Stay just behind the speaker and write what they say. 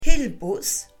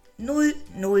Hilbus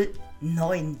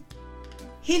 009.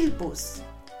 Hilbus,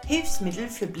 Hilfsmittel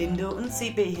für Blinde und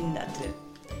Sehbehinderte.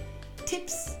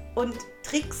 Tipps und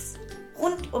Tricks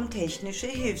rund um technische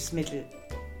Hilfsmittel.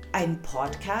 Ein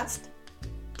Podcast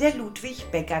der Ludwig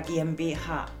Becker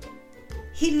GmbH.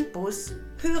 Hilbus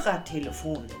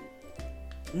Hörertelefon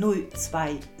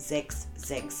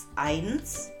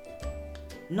 02661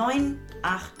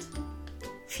 98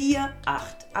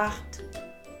 488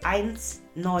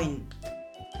 19.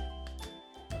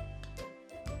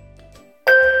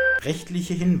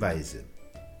 Rechtliche Hinweise.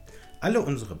 Alle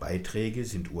unsere Beiträge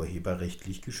sind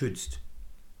urheberrechtlich geschützt.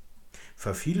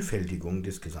 Vervielfältigungen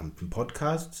des gesamten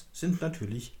Podcasts sind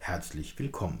natürlich herzlich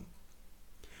willkommen.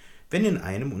 Wenn in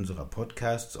einem unserer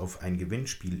Podcasts auf ein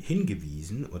Gewinnspiel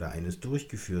hingewiesen oder eines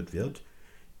durchgeführt wird,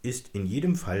 ist in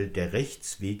jedem Fall der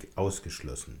Rechtsweg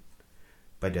ausgeschlossen.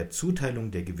 Bei der Zuteilung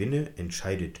der Gewinne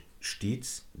entscheidet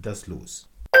stets das Los.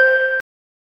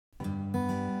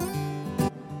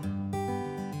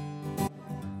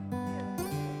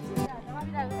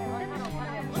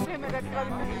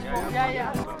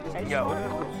 Ja, oder?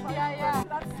 Ja.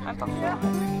 Einfach so.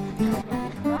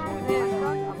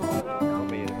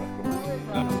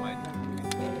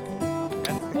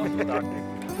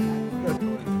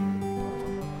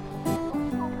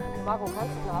 Marco,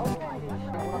 kannst du laufen?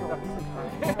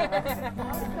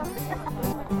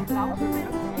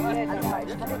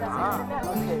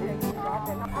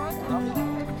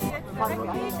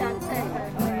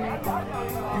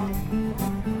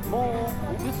 Mo,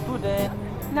 wo bist du denn?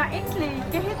 Na endlich,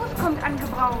 der Hilbus kommt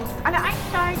angebraust. Alle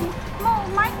einsteigen. Mo,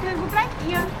 Michael, wo bleibt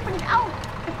ihr? Springt auf,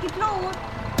 es geht los.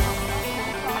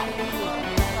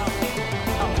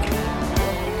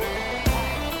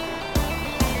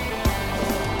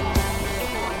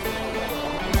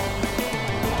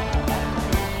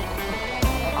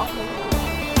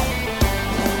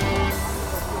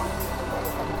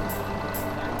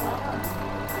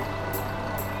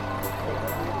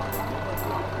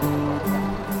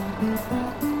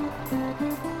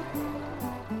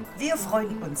 Wir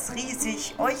freuen uns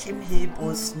riesig, euch im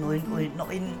Hilbus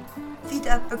 009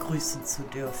 wieder begrüßen zu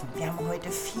dürfen. Wir haben heute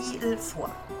viel vor.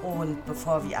 Und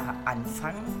bevor wir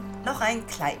anfangen, noch ein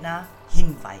kleiner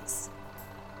Hinweis.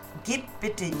 Gebt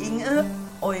bitte Inge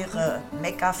eure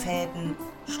Meckerfäden,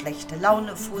 schlechte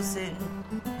Launefusseln,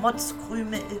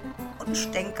 Motzkrümel und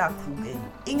Stänkerkugeln.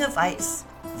 Inge weiß,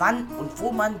 wann und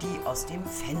wo man die aus dem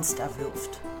Fenster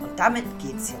wirft. Und damit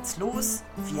geht's jetzt los.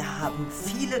 Wir haben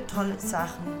viele tolle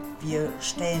Sachen. Wir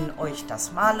stellen euch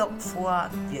das Marlock vor,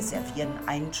 wir servieren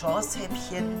ein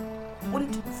Jaws-Häppchen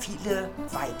und viele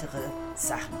weitere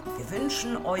Sachen. Wir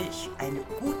wünschen euch eine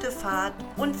gute Fahrt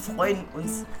und freuen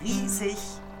uns riesig,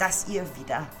 dass ihr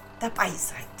wieder dabei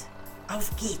seid.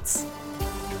 Auf geht's!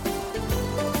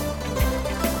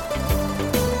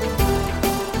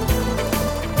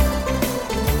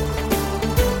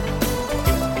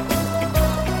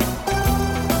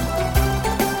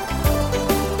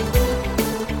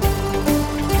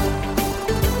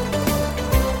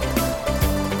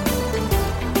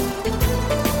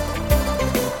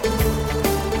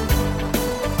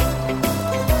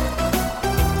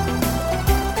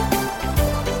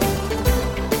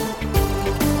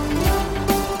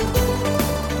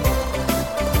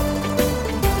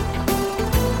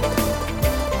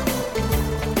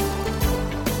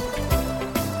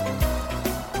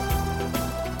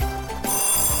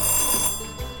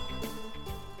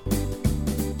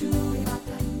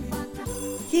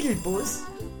 Hilbus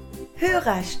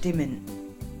Hörerstimmen.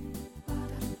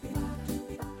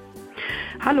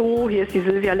 Hallo, hier ist die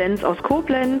Silvia Lenz aus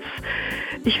Koblenz.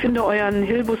 Ich finde euren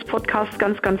Hilbus-Podcast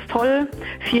ganz, ganz toll.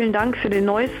 Vielen Dank für den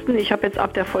neuesten. Ich habe jetzt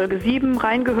ab der Folge 7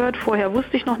 reingehört. Vorher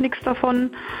wusste ich noch nichts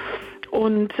davon.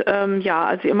 Und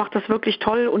also ihr macht das wirklich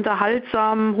toll,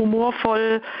 unterhaltsam,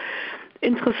 humorvoll,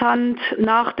 interessant,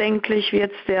 nachdenklich, wie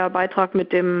jetzt der Beitrag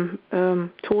mit dem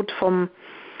Tod vom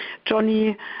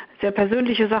Johnny. Sehr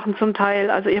persönliche Sachen zum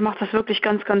Teil. Also ihr macht das wirklich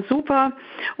ganz, ganz super.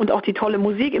 Und auch die tolle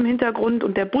Musik im Hintergrund.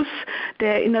 Und der Bus,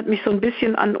 der erinnert mich so ein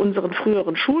bisschen an unseren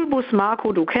früheren Schulbus.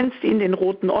 Marco, du kennst ihn, den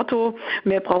roten Otto.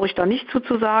 Mehr brauche ich da nicht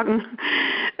zu sagen.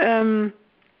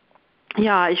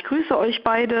 Ich grüße euch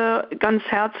beide ganz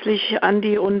herzlich,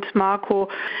 Andi und Marco.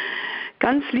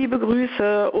 Ganz liebe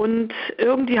Grüße. Und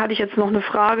irgendwie hatte ich jetzt noch eine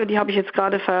Frage, die habe ich jetzt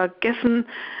gerade vergessen.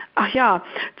 Ach ja,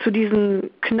 zu diesen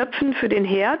Knöpfen für den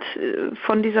Herd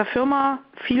von dieser Firma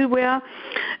Feelware,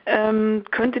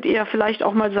 könntet ihr vielleicht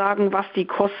auch mal sagen, was die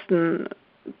kosten?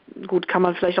 Gut, kann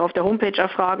man vielleicht auch auf der Homepage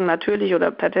erfragen, natürlich,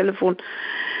 oder per Telefon.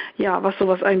 Ja, was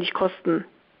sowas eigentlich kosten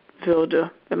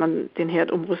würde, wenn man den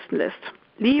Herd umrüsten lässt.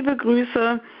 Liebe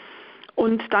Grüße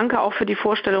Und danke auch für die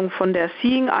Vorstellung von der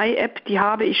Seeing Eye App, die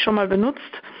habe ich schon mal benutzt.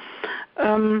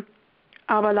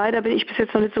 Aber leider bin ich bis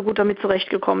jetzt noch nicht so gut damit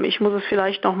zurechtgekommen. Ich muss es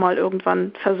vielleicht nochmal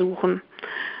irgendwann versuchen.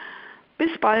 Bis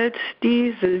bald,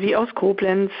 die Silvi aus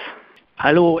Koblenz.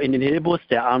 Hallo in den Hilbus,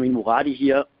 der Armin Muradi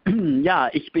hier. Ja,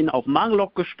 ich bin auf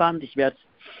Marlock gespannt. Ich werde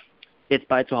jetzt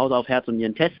bei zu Hause auf Herz und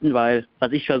Nieren testen, weil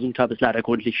was ich versucht habe, ist leider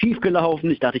gründlich schief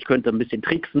gelaufen. Ich dachte, ich könnte ein bisschen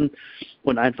tricksen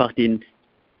und einfach den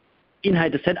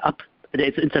Inhalt des Setup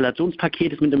des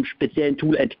Installationspaketes mit einem speziellen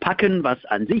Tool entpacken, was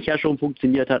an sich ja schon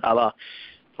funktioniert hat, aber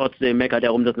trotzdem meckert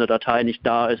er rum, dass eine Datei nicht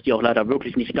da ist, die auch leider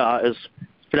wirklich nicht da ist.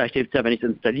 Vielleicht hilft es ja, wenn ich es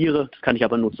installiere. Das kann ich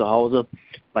aber nur zu Hause,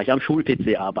 weil ich am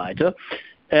Schul-PC arbeite.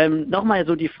 Nochmal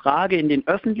so die Frage in den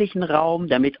öffentlichen Raum,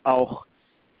 damit auch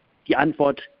die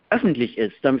Antwort öffentlich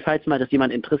ist, damit, falls mal das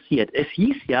jemand interessiert. Es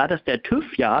hieß ja, dass der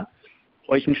TÜV ja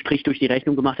euch einen Strich durch die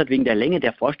Rechnung gemacht hat wegen der Länge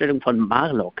der Vorstellung von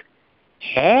Marlock.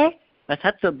 Hä? Was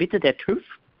hat so bitte der TÜV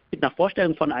mit einer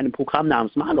Vorstellung von einem Programm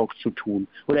namens Marlock zu tun?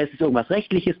 Oder ist es irgendwas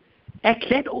Rechtliches?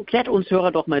 Klärt uns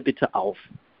Hörer doch mal bitte auf.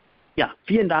 Ja,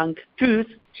 vielen Dank. Tschüss.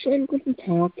 Schönen guten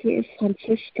Tag, hier ist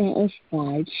Franziska aus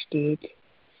Wahlstedt.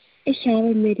 Ich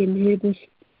habe mir den Hilbus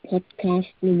Podcast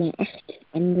Nummer 8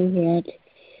 angehört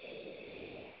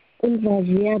und war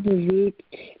sehr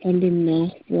bewegt von dem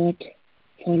Nachwort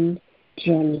von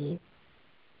Johnny.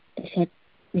 Das hat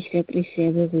mich wirklich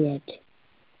sehr berührt.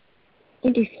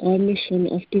 Und ich freue mich schon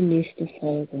auf die nächste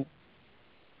Folge.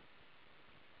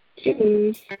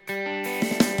 Tschüss.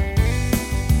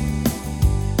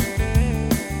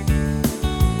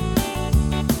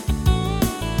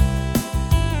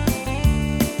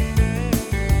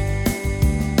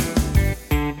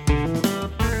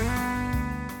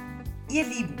 Ihr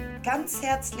Lieben, ganz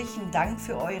herzlichen Dank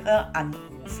für eure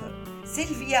Anrufe.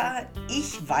 Silvia,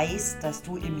 ich weiß, dass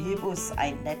du im Hilbus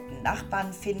einen netten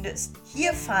Nachbarn findest.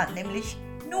 Hier fahren nämlich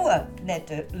nur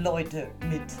nette Leute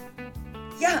mit.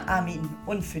 Ja, Armin,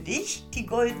 und für dich die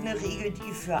goldene Regel,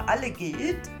 die für alle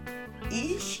gilt: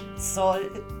 Ich soll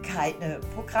keine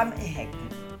Programme hacken.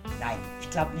 Nein, ich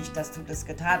glaube nicht, dass du das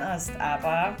getan hast,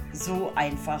 aber so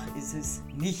einfach ist es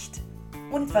nicht.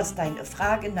 Und was deine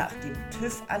Frage nach dem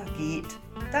TÜV angeht,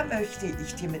 da möchte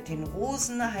ich dir mit den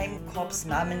Rosenheim-Cops,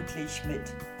 namentlich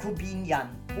mit Kubin-Jan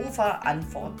Hofer,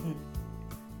 antworten: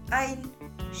 Ein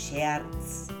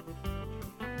Scherz.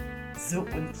 So,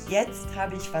 und jetzt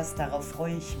habe ich was, darauf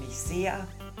freue ich mich sehr.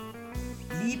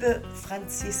 Liebe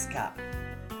Franziska,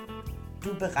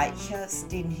 du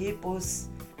bereicherst den Hilbus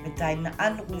mit deinen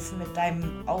Anrufen, mit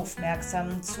deinem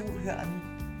aufmerksamen Zuhören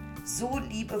so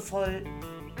liebevoll,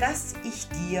 dass ich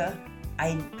dir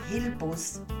ein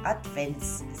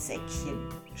Hilbus-Adventssäckchen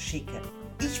schicke.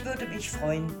 Ich würde mich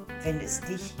freuen, wenn es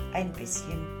dich ein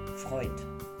bisschen freut.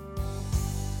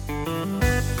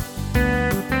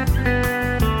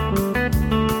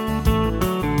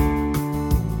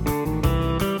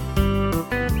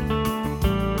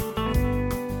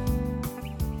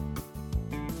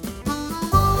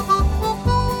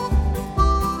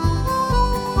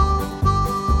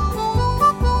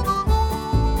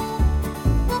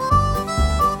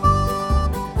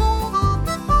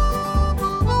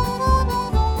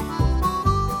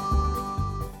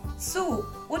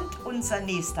 Unser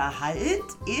nächster Halt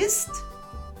ist,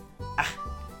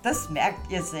 das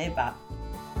merkt ihr selber.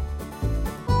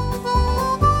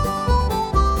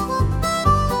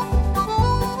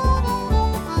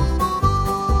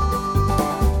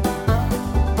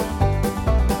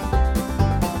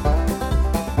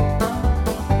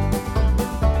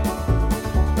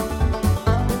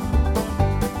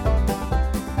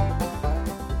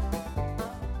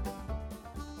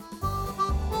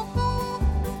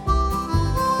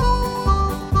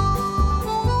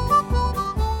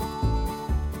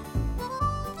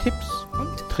 Tipps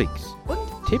und Tricks und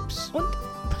Tipps und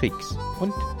Tricks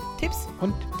und Tipps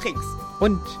und Tricks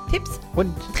und Tipps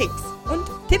und Tricks und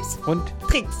Tipps und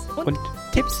Tricks und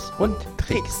Tipps und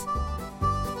Tricks.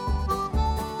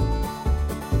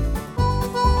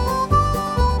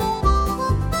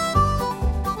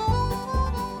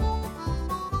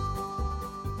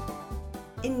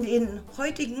 In den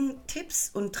heutigen Tipps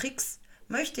und Tricks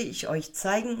möchte ich euch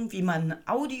zeigen, wie man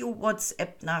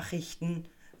Audio-WhatsApp-Nachrichten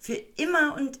für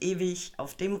immer und ewig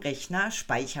auf dem Rechner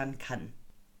speichern kann.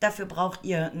 Dafür braucht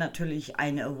ihr natürlich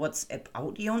eine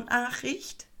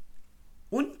WhatsApp-Audio-Nachricht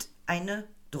und eine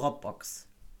Dropbox.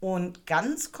 Und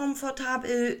ganz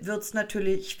komfortabel wird es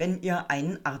natürlich, wenn ihr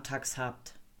einen Artax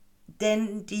habt.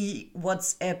 Denn die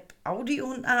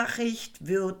WhatsApp-Audio-Nachricht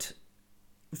wird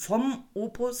vom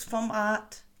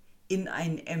Opus-Format in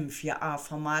ein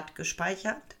M4A-Format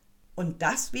gespeichert. Und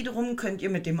das wiederum könnt ihr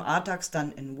mit dem Artax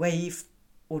dann in Wave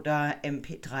oder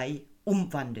MP3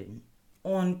 umwandeln.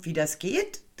 Und wie das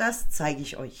geht, das zeige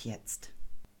ich euch jetzt.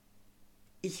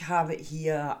 Ich habe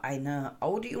hier eine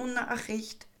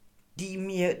Audionachricht, die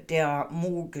mir der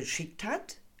Mo geschickt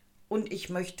hat. Und ich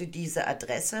möchte diese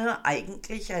Adresse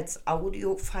eigentlich als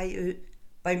Audiofile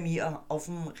bei mir auf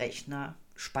dem Rechner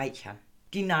speichern.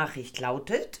 Die Nachricht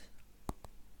lautet: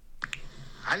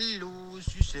 Hallo,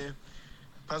 Süße.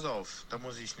 Pass auf, da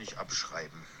muss ich nicht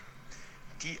abschreiben.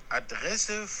 Die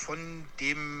Adresse von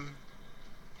dem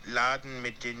Laden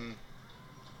mit den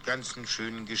ganzen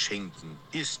schönen Geschenken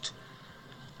ist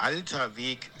Alter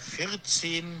Weg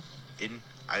 14 in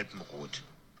Alpenrot.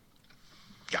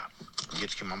 Ja, und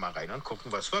jetzt gehen wir mal rein und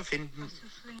gucken, was wir finden.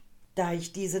 Da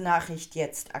ich diese Nachricht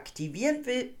jetzt aktivieren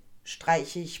will,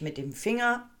 streiche ich mit dem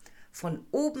Finger von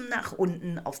oben nach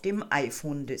unten auf dem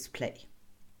iPhone-Display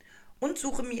und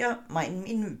suche mir meinen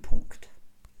Menüpunkt.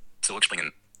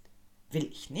 Zurückspringen. Will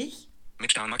ich nicht.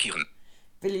 Mit Stern markieren.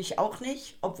 Will ich auch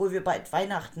nicht, obwohl wir bald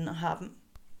Weihnachten haben.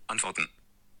 Antworten.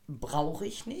 Brauche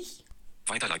ich nicht.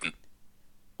 Weiterleiten.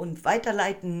 Und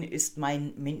weiterleiten ist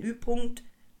mein Menüpunkt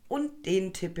und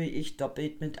den tippe ich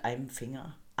doppelt mit einem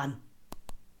Finger an.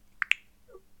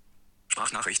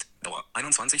 Sprachnachricht. Dauer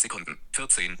 21 Sekunden.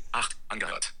 14. 8.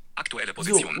 Angehört. Aktuelle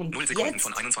Position. So, 0 Sekunden jetzt?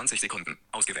 von 21 Sekunden.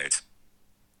 Ausgewählt.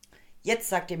 Jetzt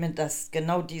sagt ihr mir, dass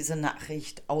genau diese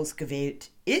Nachricht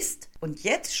ausgewählt ist. Und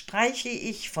jetzt streiche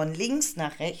ich von links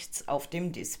nach rechts auf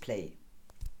dem Display.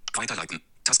 Weiterleiten.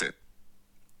 Taste.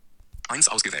 1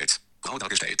 ausgewählt. Grau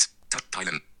dargestellt.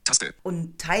 Teilen. Taste.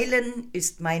 Und teilen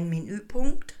ist mein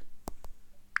Menüpunkt.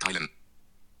 Teilen.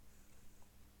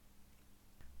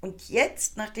 Und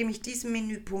jetzt, nachdem ich diesen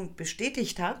Menüpunkt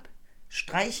bestätigt habe,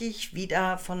 streiche ich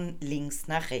wieder von links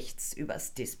nach rechts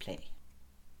übers Display.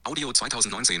 Audio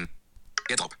 2019.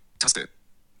 AirDrop. Taste.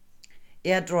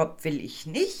 AirDrop will ich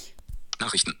nicht.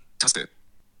 Nachrichten. Taste.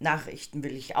 Nachrichten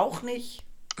will ich auch nicht.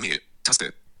 Mail.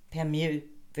 Taste. Per Mail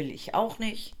will ich auch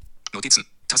nicht. Notizen.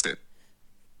 Taste.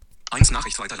 1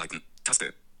 Nachricht weiterleiten.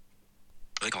 Taste.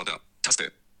 Recorder.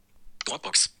 Taste.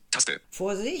 Dropbox. Taste.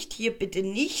 Vorsicht, hier bitte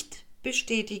nicht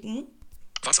bestätigen.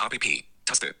 WhatsApp.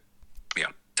 Taste.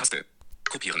 Mehr. Taste.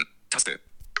 Kopieren. Taste.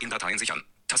 In Dateien sichern.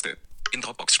 Taste. In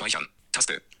Dropbox speichern.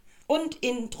 Taste. Und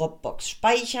in Dropbox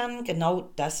speichern,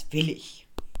 genau das will ich.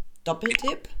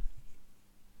 Doppeltipp.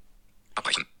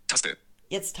 Abbrechen. Taste.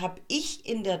 Jetzt habe ich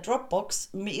in der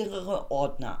Dropbox mehrere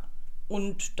Ordner.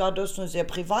 Und da das eine sehr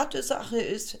private Sache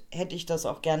ist, hätte ich das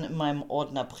auch gerne in meinem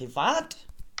Ordner privat.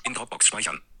 In Dropbox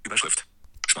speichern. Überschrift.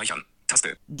 Speichern.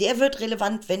 Taste. Der wird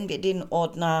relevant, wenn wir den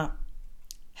Ordner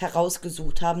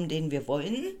herausgesucht haben, den wir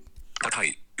wollen.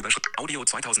 Datei. Überschrift. Audio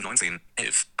 2019.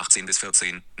 11. 18 bis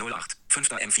 14. 08. 5.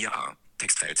 M4A.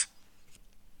 Textfeld.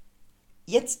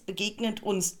 Jetzt begegnet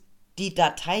uns die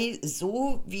Datei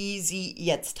so, wie sie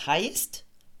jetzt heißt.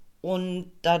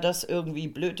 Und da das irgendwie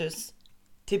blöd ist,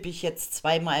 tippe ich jetzt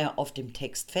zweimal auf dem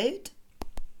Textfeld.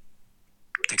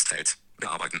 Textfeld.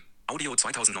 Bearbeiten. Audio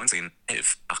 2019.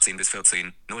 11. 18 bis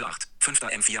 14. 08. 5.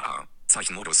 M4A.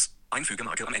 Zeichenmodus.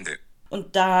 Einfügemarke am Ende.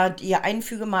 Und da die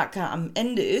Einfügemarke am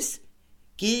Ende ist,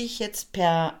 gehe ich jetzt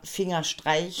per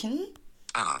Fingerstreichen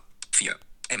A. 4.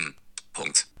 M.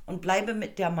 Punkt. und bleibe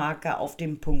mit der Marke auf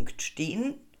dem Punkt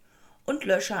stehen und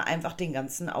lösche einfach den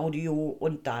ganzen Audio-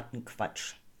 und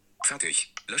Datenquatsch.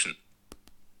 Fertig. Löschen.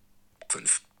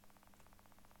 5.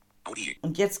 Audi.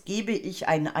 Und jetzt gebe ich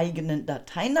einen eigenen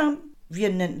Dateinamen. Wir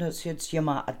nennen das jetzt hier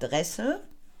mal Adresse.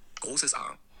 Großes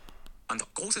A.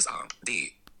 Großes A.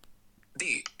 D.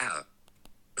 D. R.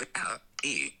 R.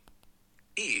 E.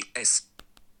 E. S.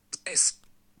 S.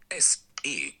 S.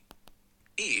 E.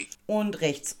 E. Und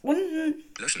rechts unten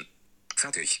Löschen.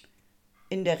 Fertig.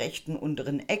 in der rechten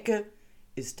unteren Ecke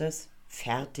ist das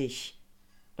fertig.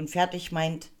 Und fertig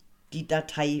meint die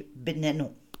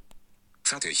Dateibenennung.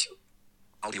 Fertig.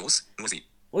 Audios. Nur sie.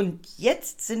 Und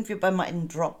jetzt sind wir bei meinen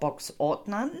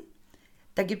Dropbox-Ordnern.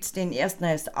 Da gibt es den ersten,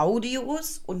 heißt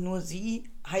Audios, und nur sie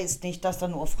heißt nicht, dass da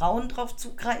nur Frauen drauf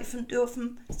zugreifen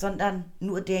dürfen, sondern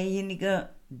nur derjenige,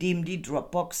 dem die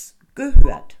Dropbox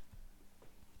gehört.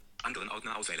 Anderen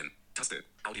Ordner auswählen. Taste.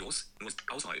 Audios. Nur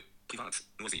Auswahl. Privat.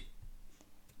 Nur sie.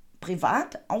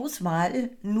 Privat,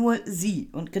 Auswahl, nur sie.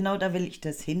 Und genau da will ich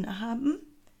das hinhaben.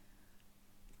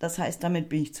 Das heißt, damit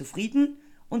bin ich zufrieden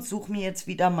und suche mir jetzt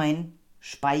wieder mein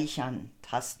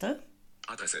Speichern-Taste.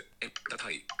 Adresse.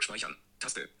 Datei. Speichern.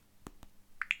 Taste.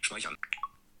 Speichern.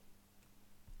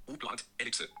 U-Blatt.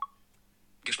 Ellipse.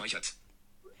 Gespeichert.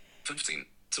 15.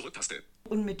 Zurücktaste.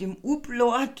 Und mit dem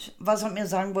Upload, was er mir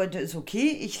sagen wollte, ist okay,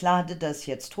 ich lade das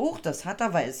jetzt hoch. Das hat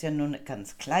er, weil es ja nur eine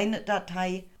ganz kleine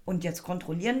Datei. Und jetzt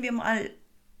kontrollieren wir mal,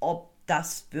 ob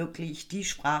das wirklich die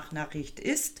Sprachnachricht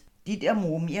ist, die der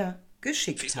Mo mir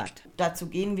geschickt hat. Dazu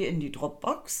gehen wir in die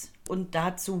Dropbox und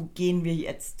dazu gehen wir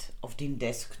jetzt auf den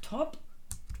Desktop.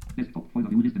 Desktop, Folder,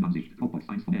 View, Listenansicht, Dropbox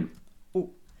 1 von 11. Oh,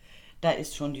 da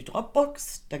ist schon die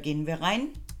Dropbox, da gehen wir rein.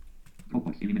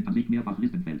 Dropbox, Elementansicht, mehrfach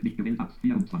Listenfeld, nicht gewählt,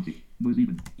 24,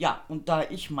 07. Ja, und da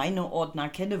ich meine Ordner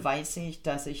kenne, weiß ich,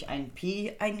 dass ich ein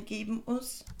P eingeben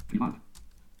muss. Privat,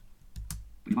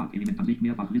 Elementansicht,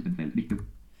 mehrfach Listenfeld, nicht gewählt.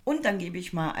 Und dann gebe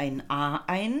ich mal ein A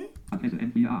ein. Adresse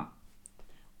M4A.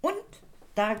 Und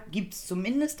da gibt es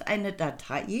zumindest eine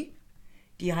Datei,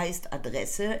 die heißt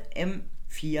Adresse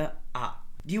M4A.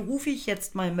 Die rufe ich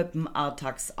jetzt mal mit dem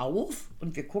Artax auf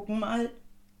und wir gucken mal,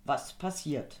 was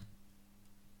passiert.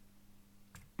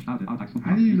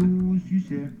 Hallo,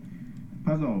 Süße.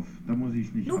 Pass auf, da muss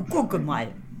ich nicht Nun gucke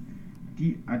mal.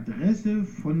 Die Adresse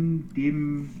von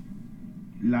dem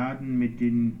Laden mit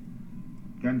den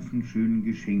ganzen schönen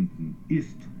Geschenken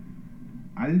ist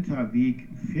Alter Weg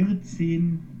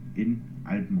 14 in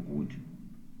Alpenrot.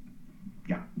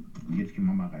 Ja, und jetzt gehen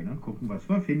wir mal rein und gucken, was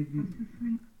wir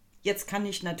finden. Jetzt kann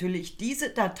ich natürlich diese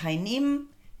Datei nehmen,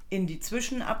 in die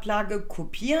Zwischenablage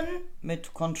kopieren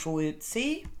mit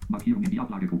Ctrl+C. Markierung in die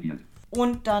Ablage kopiert.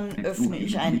 Und dann öffne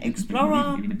ich einen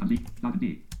Explorer. Elementansicht, Lade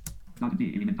D. Lade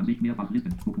D, Elementansicht, mehrfach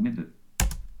Listen, Dokumente.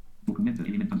 Dokumente,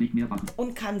 Elementansicht, mehrfach.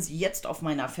 Und kann sie jetzt auf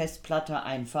meiner Festplatte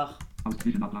einfach aus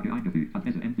Zwischenablage eingefügt.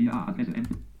 Adresse M4A, Adresse M.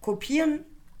 Kopieren.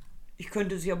 Ich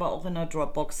könnte sie aber auch in der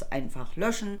Dropbox einfach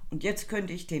löschen. Und jetzt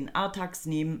könnte ich den Artax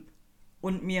nehmen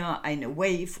und mir eine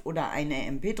Wave oder eine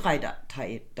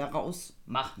MP3-Datei daraus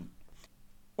machen.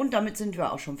 Und damit sind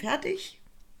wir auch schon fertig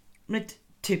mit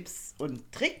Tipps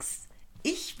und Tricks.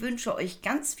 Ich wünsche euch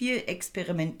ganz viel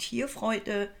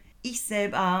Experimentierfreude. Ich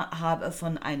selber habe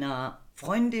von einer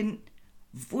Freundin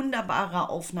wunderbare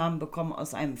Aufnahmen bekommen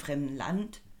aus einem fremden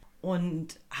Land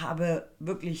und habe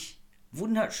wirklich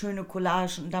wunderschöne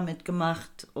Collagen damit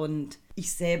gemacht. Und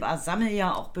ich selber sammle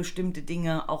ja auch bestimmte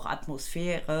Dinge, auch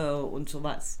Atmosphäre und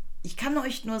sowas. Ich kann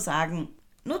euch nur sagen,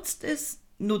 nutzt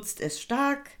es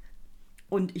stark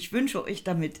und ich wünsche euch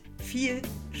damit viel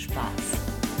Spaß.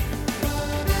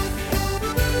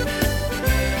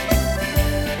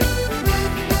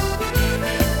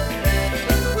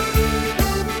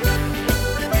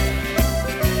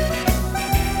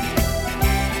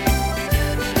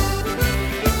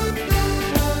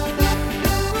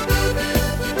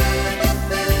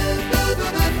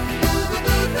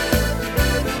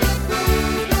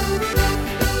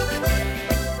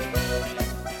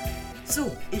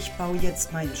 So, ich baue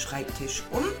jetzt meinen Schreibtisch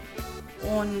um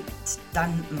und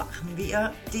dann machen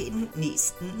wir den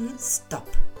nächsten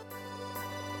Stopp.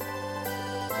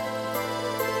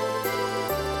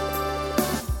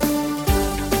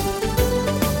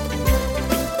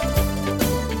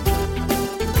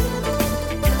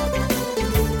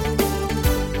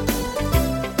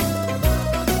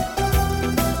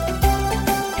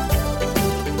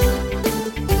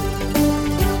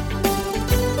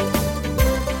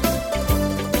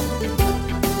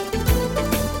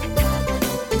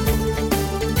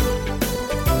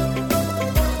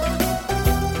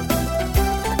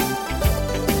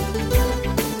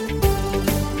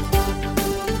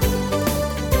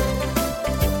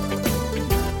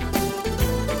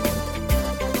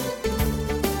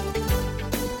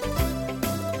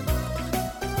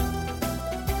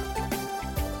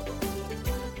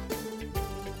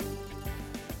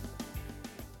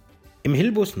 Im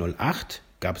Hilbus 08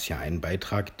 gab es ja einen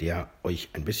Beitrag, der euch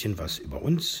ein bisschen was über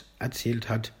uns erzählt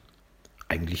hat,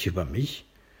 eigentlich über mich,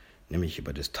 nämlich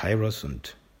über das Tyros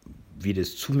und wie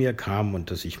das zu mir kam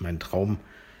und dass ich meinen Traum,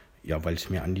 ja, weil es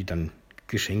mir Andi dann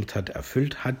geschenkt hat,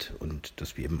 erfüllt hat und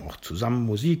dass wir eben auch zusammen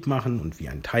Musik machen und wie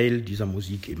ein Teil dieser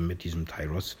Musik eben mit diesem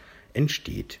Tyros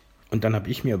entsteht. Und dann habe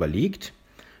ich mir überlegt,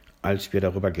 als wir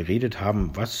darüber geredet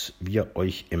haben, was wir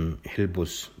euch im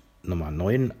Hilbus Nummer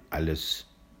 9 alles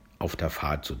auf der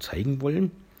Fahrt so zeigen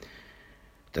wollen,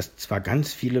 dass zwar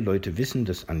ganz viele Leute wissen,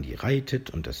 dass Andi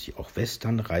reitet und dass sie auch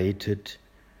Western reitet,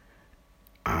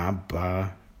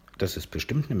 aber dass es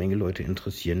bestimmt eine Menge Leute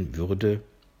interessieren würde,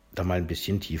 da mal ein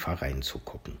bisschen tiefer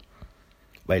reinzugucken.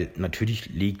 Weil natürlich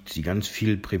legt sie ganz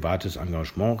viel privates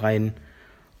Engagement rein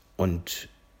und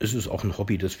es ist auch ein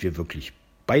Hobby, das wir wirklich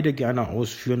beide gerne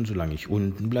ausführen, solange ich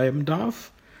unten bleiben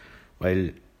darf,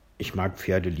 weil ich mag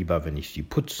Pferde lieber, wenn ich sie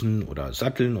putzen oder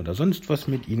satteln oder sonst was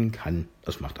mit ihnen kann.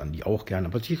 Das macht Andi auch gern,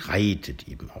 aber sie reitet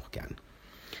eben auch gern.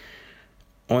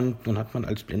 Und nun hat man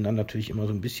als Blinder natürlich immer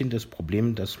so ein bisschen das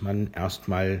Problem, dass man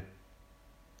erstmal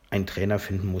einen Trainer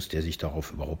finden muss, der sich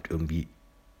darauf überhaupt irgendwie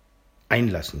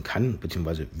einlassen kann,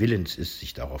 beziehungsweise willens ist,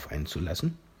 sich darauf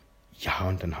einzulassen. Ja,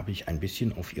 und dann habe ich ein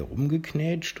bisschen auf ihr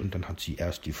rumgeknätscht und dann hat sie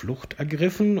erst die Flucht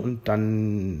ergriffen und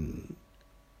dann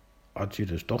hat sie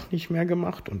das doch nicht mehr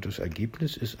gemacht. Und das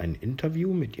Ergebnis ist ein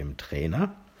Interview mit ihrem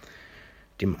Trainer,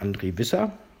 dem André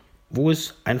Wisser, wo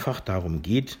es einfach darum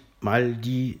geht, mal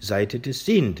die Seite des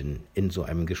Sehenden in so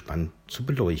einem Gespann zu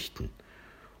beleuchten.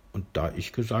 Und da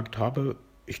ich gesagt habe,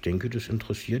 ich denke, das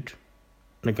interessiert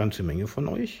eine ganze Menge von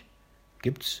euch,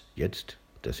 gibt's jetzt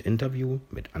das Interview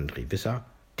mit André Wisser,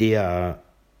 der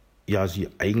ja sie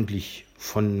eigentlich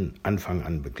von Anfang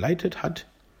an begleitet hat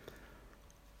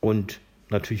und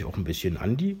natürlich auch ein bisschen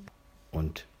Andi.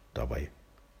 Und dabei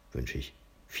wünsche ich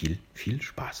viel, viel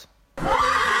Spaß.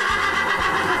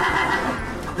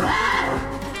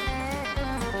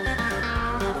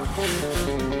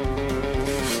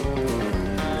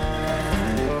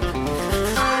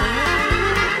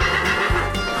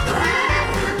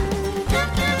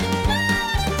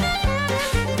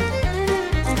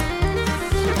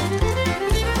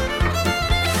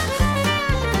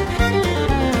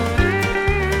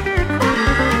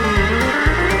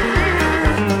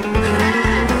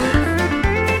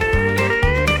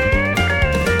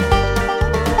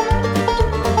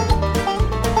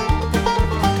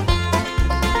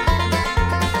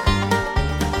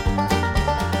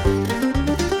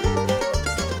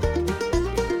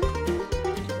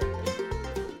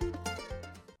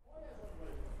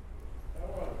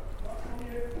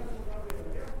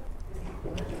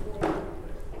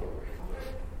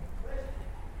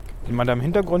 Den man da im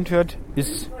Hintergrund hört,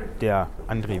 ist der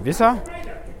André Wisser.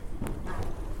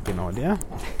 Genau der.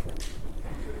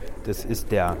 Das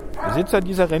ist der Besitzer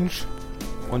dieser Rentsch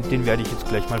und den werde ich jetzt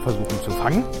gleich mal versuchen zu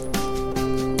fangen.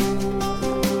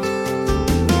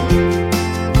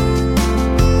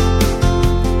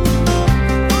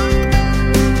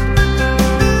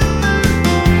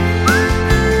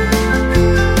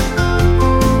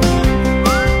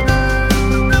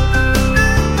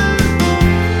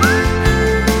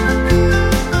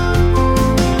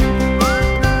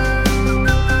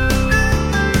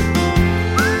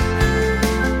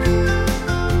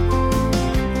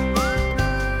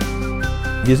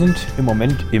 Wir sind im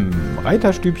Moment im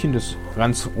Reiterstübchen, das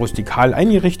ganz rustikal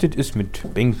eingerichtet ist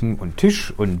mit Bänken und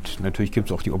Tisch und natürlich gibt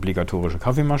es auch die obligatorische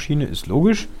Kaffeemaschine, ist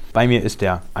logisch. Bei mir ist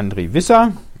der André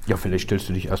Wisser. Ja, vielleicht stellst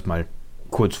du dich erstmal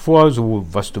kurz vor, so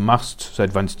was du machst,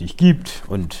 seit wann es dich gibt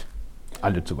und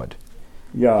alles so was.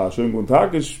 Ja, schönen guten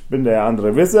Tag, ich bin der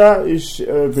André Wisser. Ich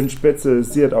bin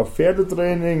spezialisiert auf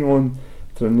Pferdetraining und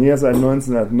trainiere seit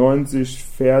 1990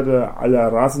 Pferde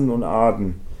aller Rassen und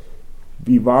Arten.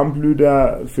 Wie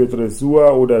Warmblüter für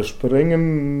Dressur oder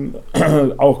Springen,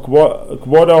 auch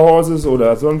Quarter Horses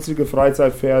oder sonstige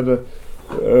Freizeitpferde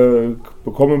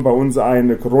bekommen bei uns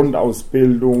eine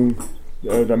Grundausbildung,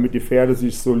 damit die Pferde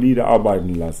sich solide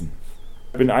arbeiten lassen.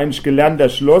 Ich bin eigentlich gelernter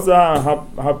Schlosser,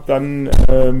 hab dann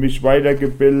mich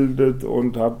weitergebildet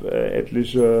und habe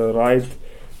etliche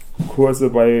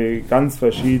Reitkurse bei ganz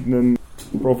verschiedenen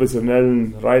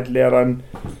professionellen Reitlehrern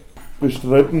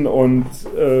bestritten und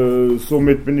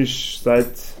somit bin ich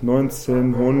seit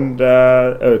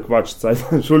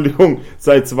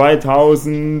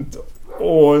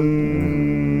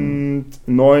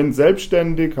 2009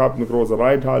 selbstständig, habe eine große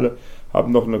Reithalle,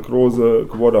 habe noch eine große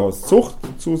Quarterhaus-Zucht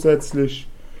zusätzlich.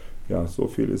 Ja, so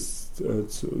viel ist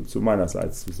zu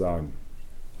meinerseits zu sagen.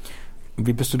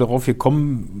 Wie bist du darauf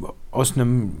gekommen, aus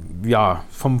einem, ja,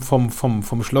 vom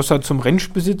Schlosser zum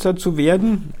Rentschbesitzer zu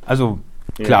werden? Also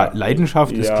klar, ja,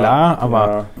 Leidenschaft ist klar, aber...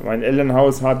 Ja. Mein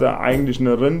Elternhaus hatte eigentlich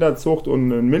eine Rinderzucht und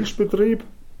einen Milchbetrieb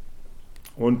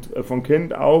und von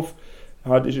Kind auf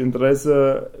hatte ich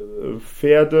Interesse,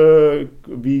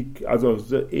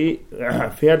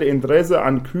 Pferdeinteresse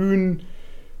an Kühen,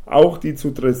 auch die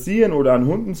zu dressieren oder an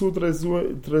Hunden zu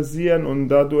dressieren und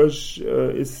dadurch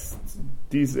ist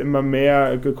dies immer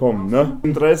mehr gekommen. Ne?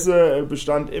 Interesse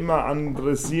bestand immer an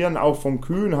Dressieren, auch von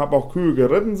Kühen, habe auch Kühe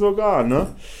geritten sogar, ne?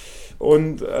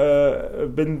 Und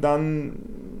bin dann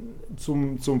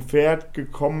zum Pferd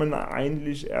gekommen,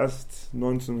 eigentlich erst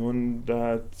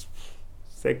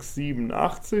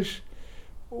 1987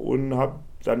 und habe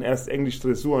dann erst Englisch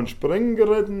Dressur und Springen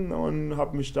geritten und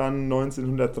habe mich dann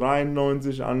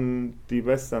 1993 an die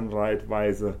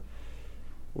Westernreitweise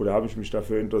oder habe ich mich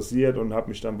dafür interessiert und habe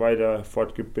mich dann weiter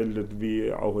fortgebildet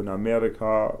wie auch in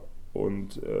Amerika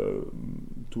und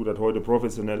tue das heute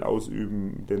professionell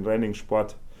ausüben, den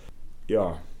Trainingssport.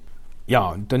 Ja. Ja,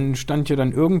 und dann stand ja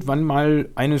dann irgendwann mal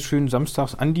eines schönen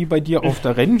Samstags Andi bei dir auf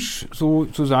der Rentsch,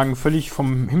 sozusagen völlig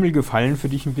vom Himmel gefallen für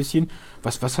dich ein bisschen.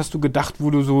 Was hast du gedacht,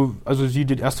 wo du sie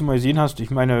das erste Mal gesehen hast? Ich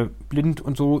meine, blind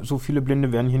und so viele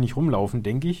Blinde werden hier nicht rumlaufen,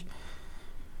 denke ich.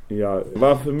 Ja,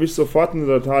 war für mich sofort eine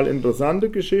total interessante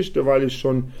Geschichte, weil ich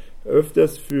schon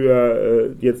öfters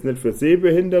für, jetzt nicht für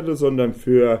Sehbehinderte, sondern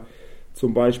für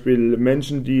zum Beispiel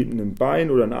Menschen, die ein Bein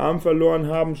oder einen Arm verloren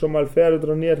haben, schon mal Pferde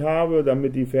trainiert habe,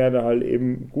 damit die Pferde halt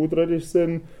eben gutrittig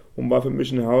sind. Und war für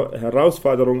mich eine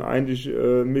Herausforderung eigentlich,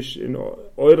 mich in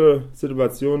eure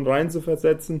Situation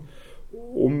reinzuversetzen,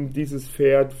 um dieses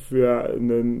Pferd für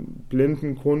einen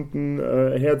blinden Kunden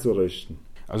herzurichten.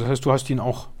 Also das heißt, du hast ihn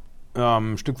auch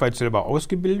ein Stück weit selber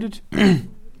ausgebildet?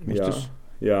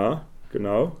 Ja,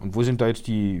 genau. Und wo sind da jetzt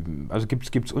also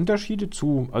gibt's Unterschiede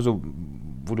zu, also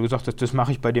wo du gesagt hast, das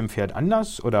mache ich bei dem Pferd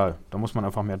anders oder da muss man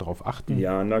einfach mehr drauf achten?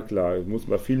 Ja, na klar, muss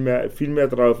man viel mehr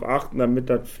drauf achten, damit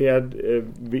das Pferd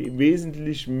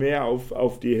wesentlich mehr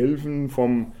auf die Hilfen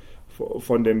von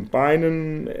den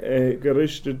Beinen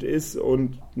gerichtet ist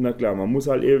und na klar, man muss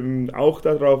halt eben auch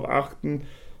darauf achten,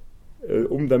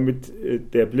 damit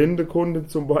der blinde Kunde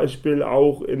zum Beispiel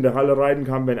auch in der Halle reiten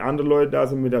kann, wenn andere Leute da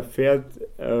sind mit der Pferd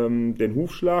den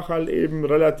Hufschlag halt eben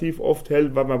relativ oft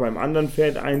hält, weil man beim anderen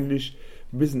Pferd eigentlich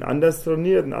ein bisschen anders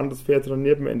trainiert. Ein anderes Pferd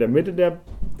trainiert man in der Mitte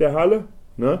der Halle.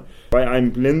 Ne? Bei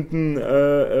einem Blinden,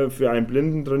 für einen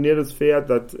Blinden trainiertes Pferd,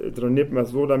 das trainiert man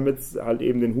so, damit es halt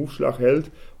eben den Hufschlag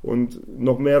hält und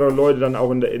noch mehrere Leute dann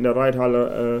auch in der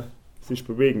Reithalle sich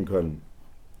bewegen können.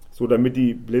 So, damit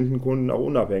die blinden Kunden auch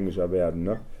unabhängiger werden,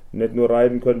 ne? Nicht nur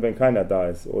reiten können, wenn keiner da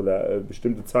ist oder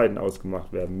bestimmte Zeiten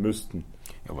ausgemacht werden müssten.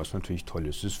 Ja, was natürlich toll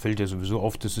ist. Es fällt ja sowieso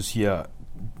auf, dass es hier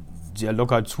sehr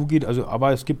locker zugeht, also,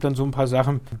 aber es gibt dann so ein paar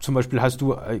Sachen. Zum Beispiel hast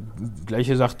du gleich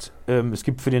gesagt, es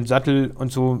gibt für den Sattel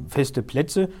und so feste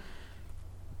Plätze.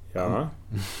 Ja,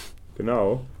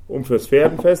 genau. Und fürs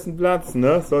Pferd einen festen Platz,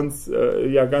 ne? Sonst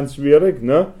ja ganz schwierig,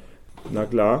 ne? Na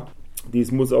klar,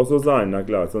 dies muss auch so sein, na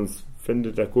klar, sonst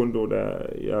findet der Kunde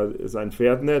oder ja, sein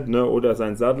Pferd nicht, ne, oder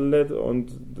sein Sattel nicht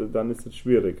und dann ist es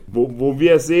schwierig. Wo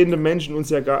wir sehende Menschen uns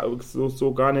ja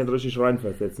so gar nicht richtig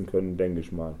reinversetzen können, denke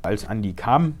ich mal. Als Andi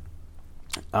kam,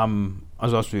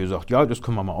 also hast du gesagt, ja, das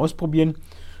können wir mal ausprobieren.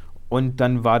 Und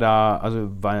dann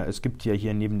es gibt ja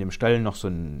hier neben dem Stall noch so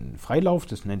einen Freilauf,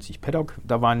 das nennt sich Paddock.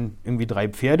 Da waren irgendwie 3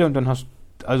 Pferde und dann hast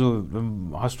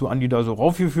du Andi da so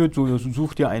raufgeführt, so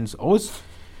such dir eins aus.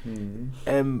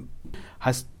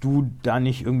 Hast du da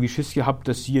nicht irgendwie Schiss gehabt,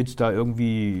 dass sie jetzt da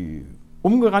irgendwie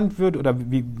umgerannt wird? Oder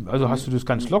wie, also hast du das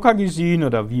ganz locker gesehen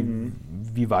oder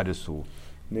wie war das so?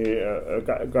 Nee,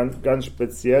 ganz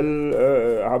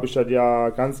speziell habe ich das ja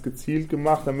ganz gezielt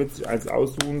gemacht, damit ich eins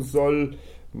aussuchen soll,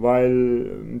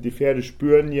 weil die Pferde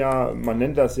spüren ja, man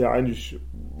nennt das ja eigentlich,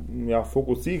 ja,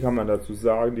 Fokusie kann man dazu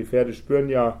sagen, die Pferde spüren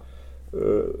ja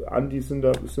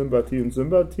Anti-Sympathie und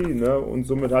Sympathie, ne? Und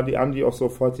somit hat die Andi auch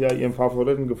sofort ja ihren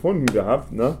Favoriten gefunden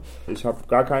gehabt, ne? Ich habe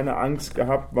gar keine Angst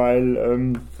gehabt,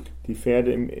 weil die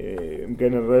Pferde im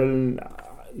Generellen,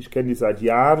 ich kenne die seit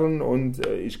Jahren und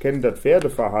ich kenne das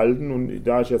Pferdeverhalten und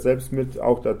da ich ja selbst mit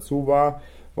auch dazu war,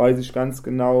 weiß ich ganz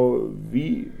genau,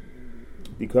 wie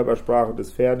die Körpersprache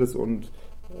des Pferdes und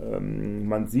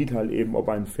man sieht halt eben, ob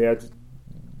ein Pferd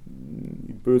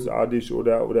bösartig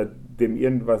oder dem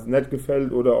irgendwas nicht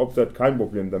gefällt oder ob das kein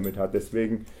Problem damit hat.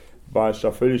 Deswegen war ich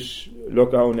da völlig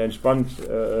locker und entspannt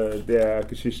der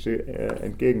Geschichte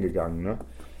entgegengegangen. Ne?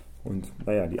 Und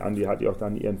naja, die Andi hat ja auch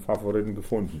dann ihren Favoriten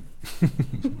gefunden.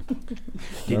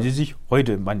 Den sie sich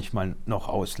heute manchmal noch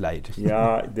ausleiht.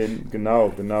 Ja,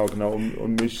 genau.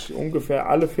 Und mich ungefähr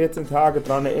alle 14 Tage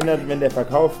daran erinnert, wenn der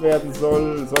verkauft werden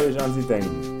soll ich an sie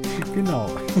denken. Genau.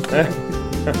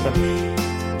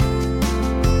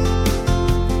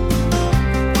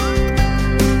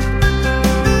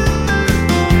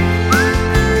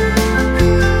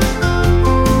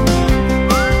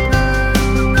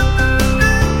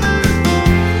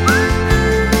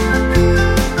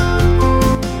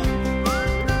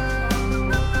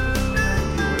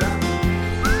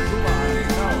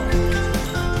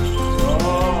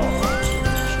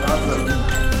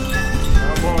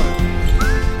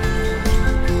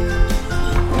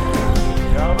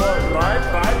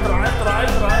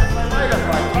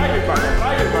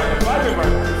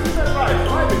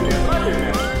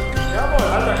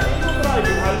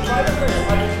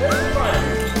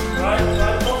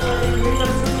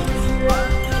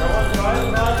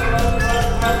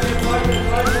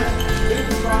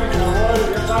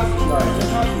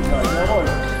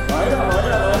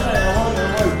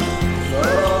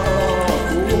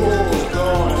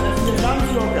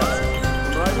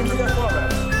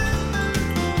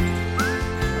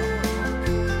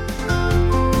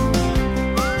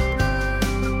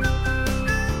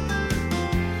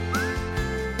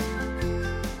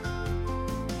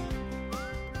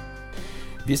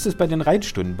 Wie ist es bei den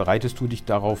Reitstunden? Bereitest du dich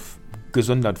darauf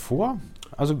gesondert vor?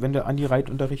 Also wenn du Andi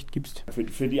Reitunterricht gibst?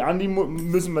 Für die Andi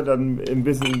müssen wir dann ein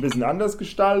bisschen anders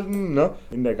gestalten. Ne?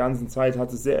 In der ganzen Zeit hat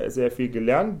sie sehr, sehr viel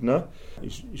gelernt. Ne?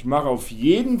 Ich mache auf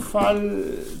jeden Fall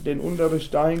den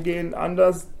Unterricht dahingehend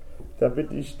anders,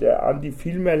 damit ich der Andi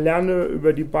viel mehr lerne,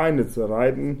 über die Beine zu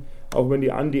reiten. Auch wenn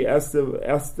die Andi erst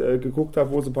geguckt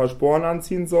hat, wo sie ein paar Sporen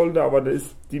anziehen sollte. Aber da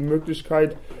ist die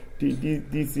Möglichkeit,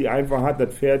 die sie einfach hat,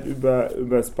 das Pferd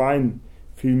übers Bein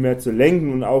viel mehr zu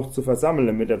lenken und auch zu versammeln,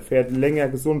 damit das Pferd länger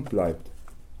gesund bleibt.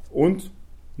 Und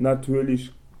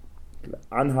natürlich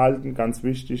anhalten, ganz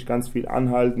wichtig, ganz viel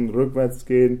anhalten, rückwärts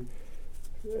gehen.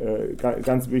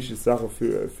 Ganz wichtige Sache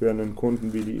für einen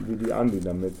Kunden wie die Andi,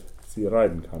 damit sie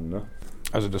reiten kann. Ne?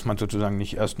 Also, dass man sozusagen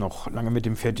nicht erst noch lange mit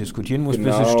dem Pferd diskutieren muss,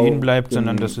 bis es stehen bleibt,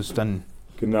 sondern dass es dann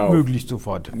möglichst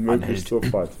sofort anhält,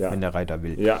 wenn der Reiter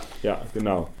will. Ja,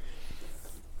 genau.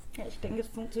 Ja, ich denke, es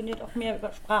funktioniert auch mehr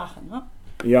über Sprache, ne?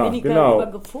 Ja, weniger über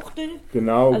Gefuchtel.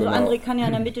 Genau, also André kann ja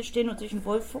in der Mitte stehen und sich einen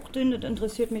Wolf fuchteln, das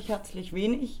interessiert mich herzlich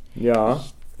wenig. Ja.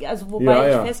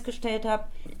 Wobei ich festgestellt habe,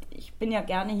 ich bin ja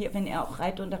gerne hier, wenn er auch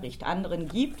Reitunterricht anderen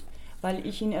gibt, weil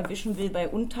ich ihn erwischen will bei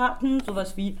Untaten,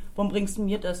 sowas wie, warum bringst du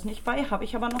mir das nicht bei? Habe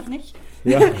ich aber noch nicht.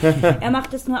 Ja. Er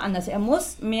macht es nur anders. Er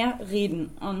muss mehr reden.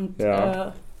 Und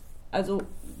also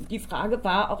die Frage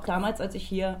war auch damals, als ich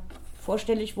hier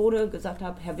vorstellig wurde, gesagt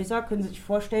habe, Herr Wisser, können Sie sich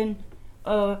vorstellen,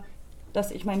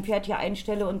 dass ich mein Pferd hier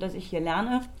einstelle und dass ich hier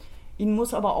lerne. Ihnen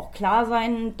muss aber auch klar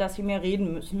sein, dass Sie mehr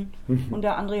reden müssen. Und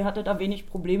der André hatte da wenig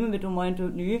Probleme mit und meinte,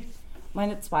 nö.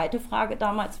 Meine zweite Frage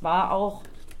damals war auch,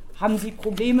 haben Sie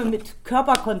Probleme mit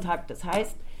Körperkontakt? Das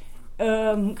heißt,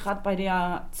 gerade bei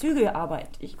der Zügelarbeit,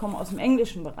 ich komme aus dem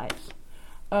englischen Bereich,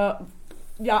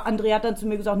 André hat dann zu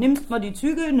mir gesagt, nimmst mal die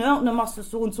Zügel, ne, und dann machst du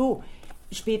es so und so.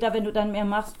 Später, wenn du dann mehr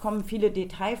machst, kommen viele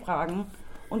Detailfragen.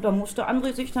 Und da musste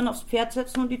André sich dann aufs Pferd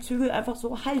setzen und die Zügel einfach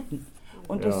so halten.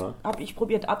 Und das habe ich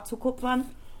probiert abzukupfern.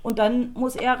 Und dann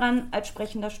muss er ran als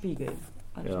sprechender Spiegel.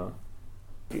 Also. Ja.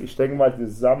 Ich denke mal, die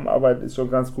Zusammenarbeit ist schon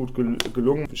ganz gut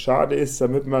gelungen. Schade ist,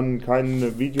 damit man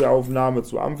keine Videoaufnahme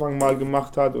zu Anfang mal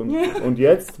gemacht hat und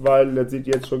jetzt, weil das sieht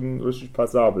jetzt schon richtig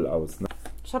passabel aus. Ne?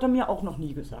 Das hat er mir auch noch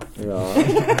nie gesagt. Ja,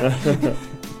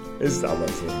 ist aber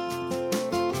so.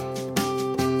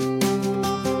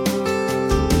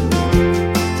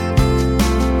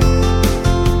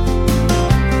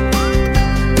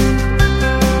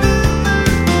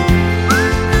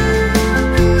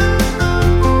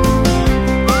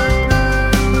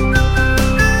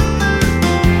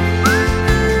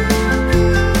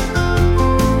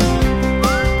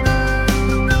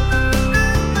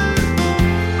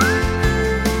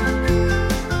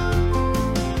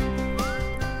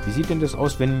 Das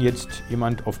aus, wenn jetzt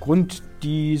jemand aufgrund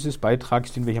dieses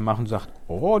Beitrags, den wir hier machen, sagt,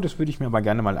 oh, das würde ich mir aber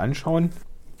gerne mal anschauen,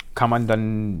 kann man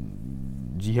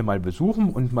dann Sie hier mal besuchen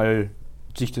und mal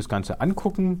sich das Ganze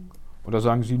angucken? Oder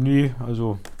sagen Sie, nee,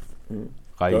 also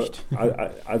reicht?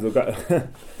 Also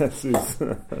süß.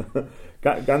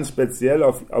 Ganz speziell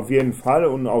auf jeden Fall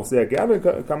und auch sehr gerne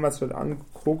kann man es halt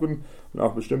angucken und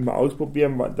auch bestimmt mal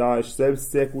ausprobieren, da ich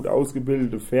selbst sehr gut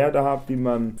ausgebildete Pferde habe, die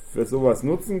man für sowas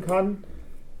nutzen kann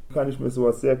ich mir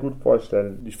sowas sehr gut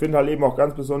vorstellen. Ich finde halt eben auch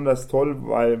ganz besonders toll,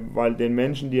 weil den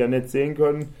Menschen, die ja nicht sehen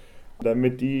können,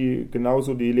 damit die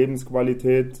genauso die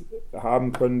Lebensqualität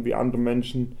haben können wie andere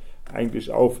Menschen,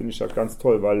 eigentlich auch, finde ich das ganz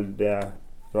toll, weil der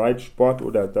Reitsport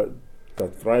oder das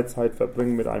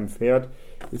Freizeitverbringen mit einem Pferd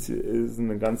ist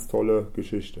eine ganz tolle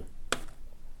Geschichte.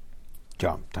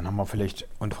 Ja, dann haben wir vielleicht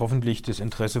und hoffentlich das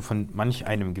Interesse von manch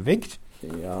einem geweckt.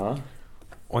 Ja.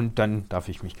 Und dann darf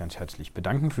ich mich ganz herzlich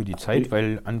bedanken für die Zeit,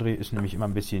 weil André ist nämlich immer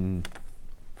ein bisschen...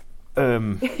 das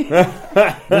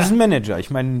ist ein Manager.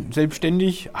 Ich meine,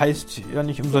 selbstständig heißt ja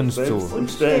nicht umsonst so.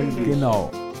 Selbstständig.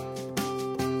 Genau.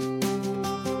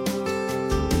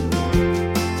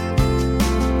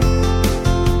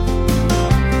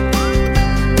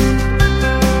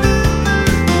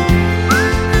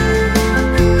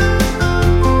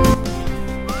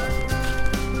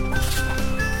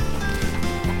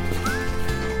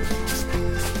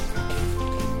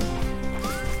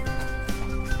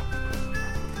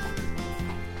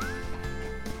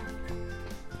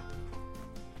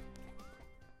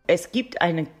 Es gibt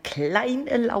eine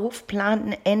kleine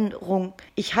Laufplanänderung.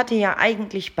 Ich hatte ja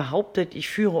eigentlich behauptet, ich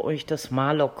führe euch das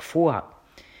Marlock vor.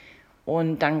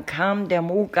 Und dann kam der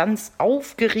Mo ganz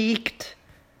aufgeregt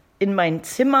in mein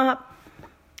Zimmer,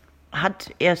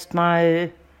 hat erstmal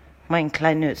mein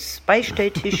kleines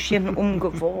Beistelltischchen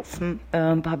umgeworfen,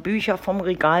 ein paar Bücher vom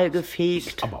Regal gefegt.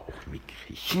 Ist aber auch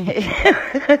mickrig.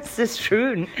 Das ist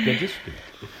schön. Ja, das stimmt.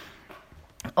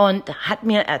 Und hat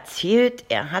mir erzählt,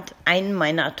 er hat einen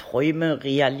meiner Träume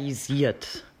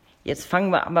realisiert. Jetzt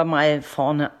fangen wir aber mal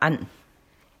vorne an.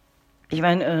 Ich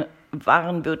meine,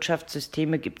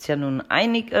 Warenwirtschaftssysteme gibt es ja nun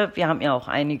einige. Wir haben ja auch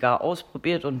einige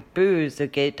ausprobiert und böse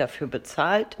Geld dafür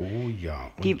bezahlt. Oh ja.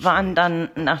 Die waren dann,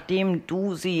 nachdem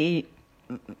du sie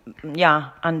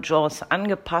an JAWS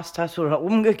angepasst hast oder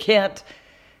umgekehrt,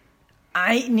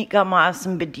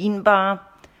 einigermaßen bedienbar.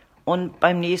 Und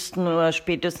beim nächsten oder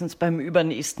spätestens beim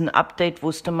übernächsten Update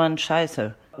wusste man,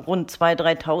 scheiße, rund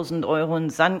 2.000, 3.000 Euro in den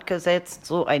Sand gesetzt,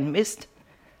 so ein Mist.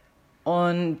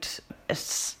 Und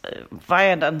es war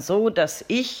ja dann so, dass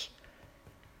ich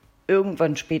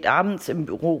irgendwann spät abends im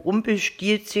Büro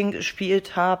Rumpelstilzchen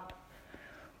gespielt habe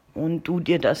und du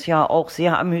dir das ja auch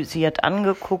sehr amüsiert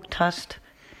angeguckt hast.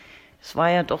 Es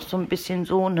war ja doch so ein bisschen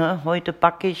so, ne, heute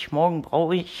backe ich, morgen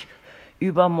brauche ich,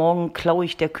 übermorgen klaue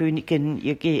ich der Königin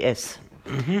ihr GS.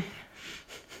 Mhm.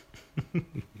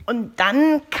 Und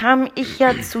dann kam ich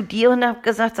ja zu dir und habe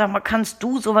gesagt, sag mal, kannst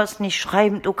du sowas nicht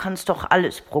schreiben? Du kannst doch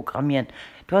alles programmieren.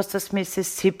 Du hast das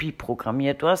Mississippi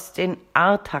programmiert, du hast den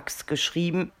Artax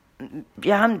geschrieben.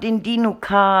 Wir haben den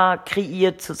Dino-Car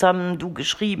kreiert zusammen, du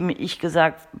geschrieben, ich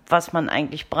gesagt, was man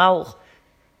eigentlich braucht.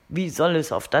 Wie soll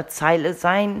es auf der Zeile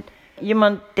sein?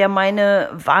 Jemand, der meine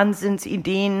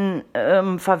Wahnsinnsideen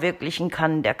verwirklichen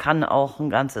kann, der kann auch ein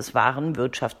ganzes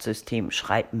Warenwirtschaftssystem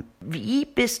schreiben. Wie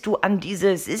bist du an es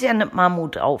ist ja eine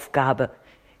Mammutaufgabe,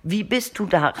 wie bist du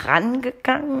da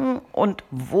rangegangen und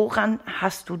woran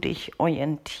hast du dich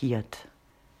orientiert?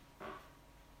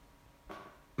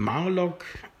 Marlock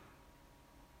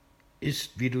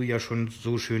ist, wie du ja schon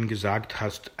so schön gesagt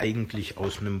hast, eigentlich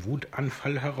aus einem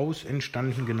Wutanfall heraus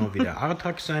entstanden, genau wie der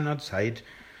Artax seiner Zeit.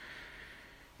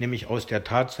 Nämlich aus der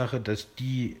Tatsache, dass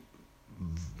die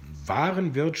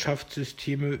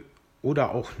Warenwirtschaftssysteme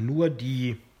oder auch nur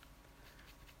die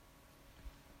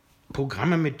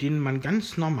Programme, mit denen man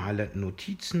ganz normale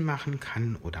Notizen machen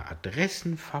kann oder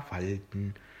Adressen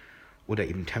verwalten oder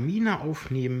eben Termine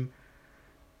aufnehmen,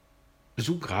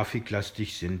 so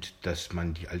grafiklastig sind, dass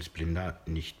man die als Blinder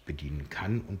nicht bedienen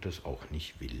kann und das auch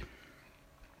nicht will.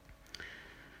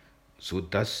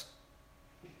 Sodass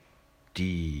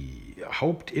die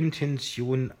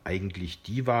Hauptintention eigentlich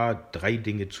die war, 3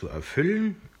 Dinge zu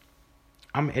erfüllen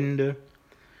am Ende,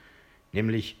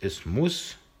 nämlich es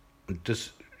muss, und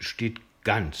das steht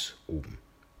ganz oben,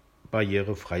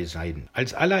 barrierefrei sein.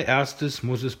 Als allererstes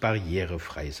muss es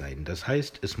barrierefrei sein. Das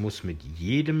heißt, es muss mit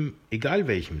jedem, egal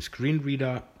welchem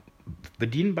Screenreader,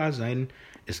 bedienbar sein.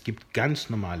 Es gibt ganz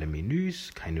normale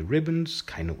Menüs, keine Ribbons,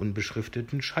 keine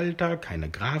unbeschrifteten Schalter, keine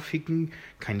Grafiken,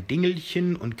 kein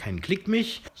Dingelchen und kein Klick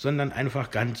mich, sondern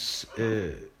einfach ganz,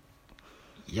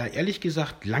 ehrlich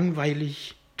gesagt,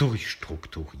 langweilig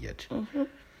durchstrukturiert. Mhm.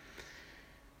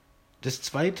 Das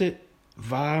zweite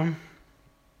war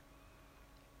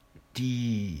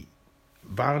die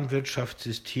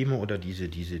Warenwirtschaftssysteme oder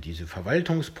diese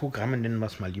Verwaltungsprogramme, nennen wir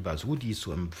es mal lieber so, die es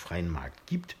so im freien Markt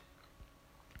gibt,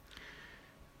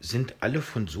 sind alle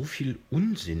von so viel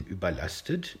Unsinn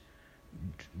überlastet,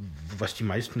 was die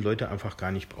meisten Leute einfach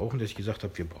gar nicht brauchen, dass ich gesagt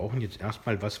habe, wir brauchen jetzt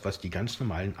erstmal was die ganz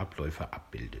normalen Abläufe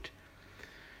abbildet.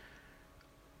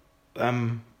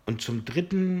 Und zum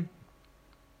Dritten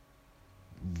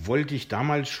wollte ich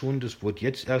damals schon, das wurde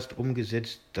jetzt erst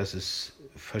umgesetzt, dass es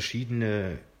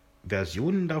verschiedene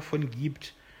Versionen davon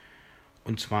gibt,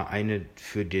 und zwar eine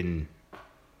für den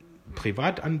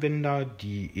Privatanwender,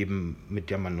 mit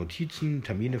der man Notizen,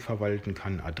 Termine verwalten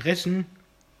kann, Adressen,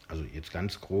 also jetzt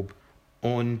ganz grob,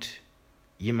 und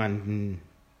jemanden,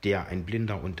 der ein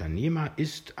blinder Unternehmer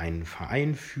ist, einen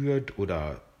Verein führt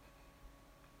oder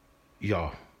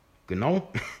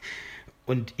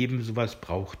und eben sowas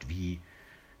braucht wie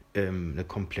eine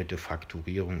komplette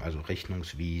Fakturierung, also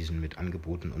Rechnungswesen mit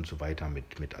Angeboten und so weiter,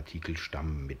 mit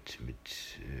Artikelstamm, mit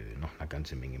noch einer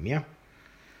ganze Menge mehr.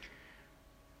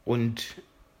 Und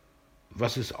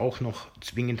was es auch noch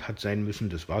zwingend hat sein müssen,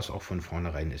 das war es auch von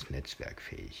vornherein, ist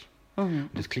netzwerkfähig.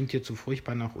 Mhm. Das klingt jetzt so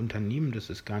furchtbar nach Unternehmen,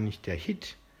 das ist gar nicht der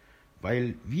Hit,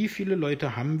 weil wie viele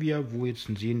Leute haben wir, wo jetzt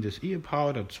ein sehendes Ehepaar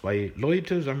oder 2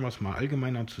 Leute, sagen wir es mal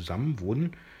allgemeiner, zusammen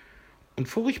wohnen und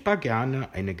furchtbar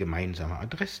gerne eine gemeinsame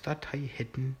Adressdatei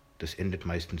hätten. Das endet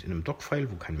meistens in einem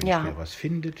Doc-File, wo kein Mensch mehr was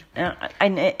findet. Ja,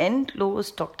 eine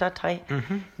endlos Doc-Datei,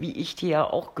 wie ich die ja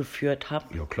auch geführt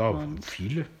habe. Ja klar,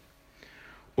 viele.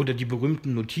 Oder die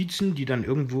berühmten Notizen, die dann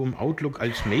irgendwo im Outlook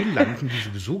als Mail landen, die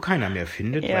sowieso keiner mehr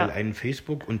findet, weil ein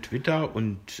Facebook und Twitter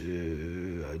und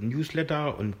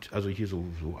Newsletter und also hier so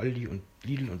Aldi und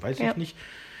Lidl und weiß ich nicht,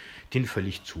 den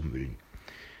völlig zumüllen.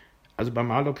 Also bei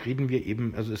Marlock reden wir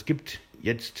eben, also es gibt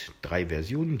jetzt 3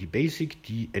 Versionen. Die Basic,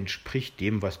 die entspricht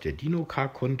dem, was der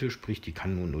Dino-Car konnte, sprich die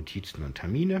kann nur Notizen und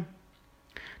Termine.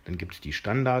 Dann gibt es die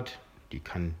Standard, die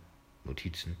kann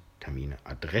Notizen, Termine,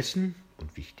 Adressen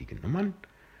und wichtige Nummern.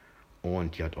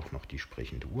 Und die hat auch noch die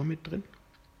sprechende Uhr mit drin.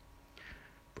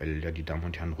 Weil ja die Damen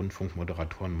und Herren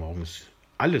Rundfunkmoderatoren morgens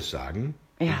alles sagen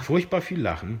und furchtbar viel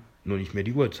lachen, nur nicht mehr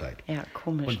die Uhrzeit. Ja,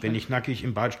 komisch. Und wenn ich nackig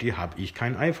im Bad stehe, habe ich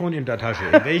kein iPhone in der Tasche.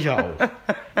 In welcher auch?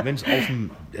 Wenn es neben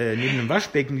dem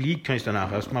Waschbecken liegt, kann ich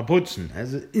danach erstmal putzen.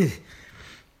 Also,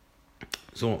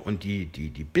 So, und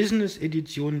die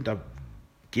Business-Edition, da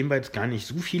gehen wir jetzt gar nicht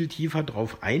so viel tiefer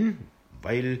drauf ein,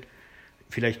 weil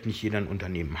vielleicht nicht jeder ein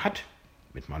Unternehmen hat.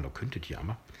 Mit Marlock könntet ihr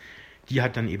aber. Die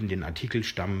hat dann eben den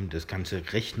Artikelstamm, das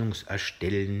ganze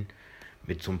Rechnungserstellen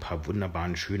mit so ein paar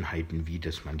wunderbaren Schönheiten, wie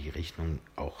dass man die Rechnung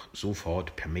auch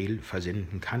sofort per Mail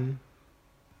versenden kann.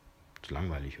 Ist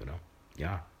langweilig, oder?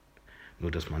 Ja.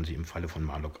 Nur, dass man sie im Falle von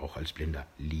Marlock auch als Blinder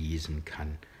lesen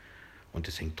kann. Und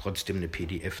es hängt trotzdem eine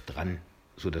PDF dran,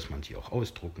 sodass man sie auch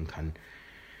ausdrucken kann.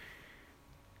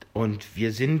 Und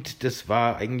das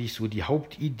war eigentlich so die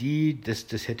Hauptidee,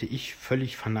 das hätte ich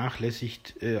völlig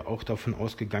vernachlässigt, auch davon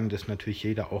ausgegangen, dass natürlich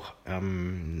jeder auch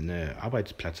eine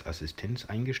Arbeitsplatzassistenz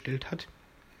eingestellt hat,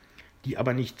 die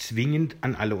aber nicht zwingend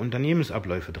an alle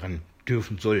Unternehmensabläufe dran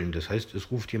dürfen sollen. Das heißt,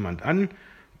 es ruft jemand an,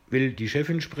 will die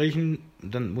Chefin sprechen,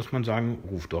 dann muss man sagen,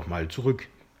 ruf doch mal zurück.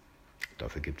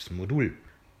 Dafür gibt es ein Modul.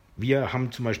 Wir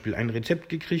haben zum Beispiel ein Rezept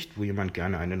gekriegt, wo jemand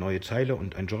gerne eine neue Zeile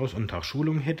und ein JAWS und Tag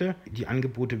Schulung hätte. Die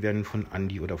Angebote werden von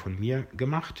Andi oder von mir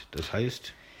gemacht. Das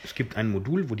heißt, es gibt ein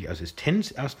Modul, wo die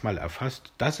Assistenz erstmal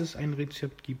erfasst, dass es ein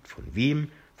Rezept gibt, von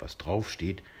wem, was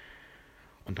draufsteht.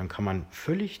 Und dann kann man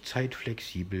völlig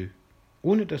zeitflexibel,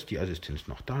 ohne dass die Assistenz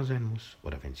noch da sein muss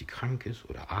oder wenn sie krank ist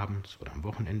oder abends oder am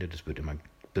Wochenende, das wird immer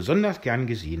besonders gern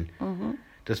gesehen,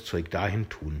 das Zeug dahin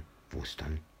tun, wo es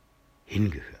dann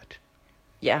hingehört.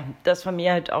 Ja, das war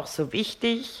mir halt auch so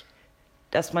wichtig,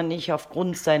 dass man nicht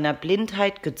aufgrund seiner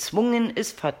Blindheit gezwungen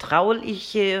ist,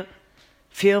 vertrauliche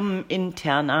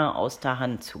Firmeninterna aus der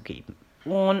Hand zu geben.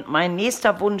 Und mein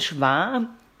nächster Wunsch war,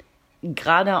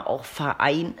 gerade auch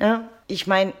Vereine. Ich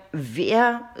meine,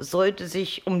 wer sollte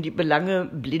sich um die Belange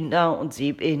Blinder und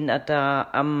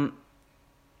Sehbehinderter am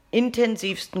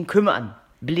intensivsten kümmern?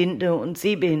 Blinde und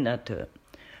Sehbehinderte.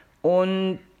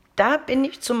 Und da bin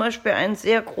ich zum Beispiel ein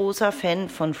sehr großer Fan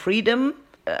von Freedom.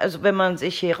 Also wenn man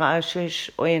sich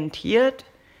hierarchisch orientiert,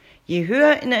 je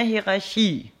höher in der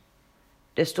Hierarchie,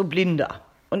 desto blinder.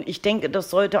 Und ich denke, das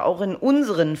sollte auch in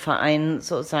unseren Vereinen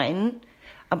so sein.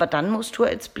 Aber dann musst du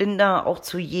als Blinder auch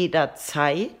zu jeder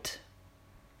Zeit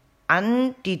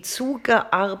an die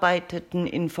zugearbeiteten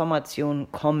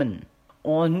Informationen kommen.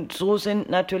 Und so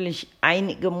sind natürlich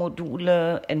einige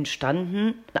Module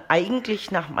entstanden,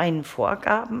 eigentlich nach meinen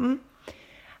Vorgaben.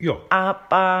 Ja.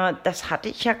 Aber das hatte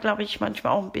ich ja, glaube ich,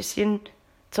 manchmal auch ein bisschen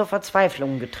zur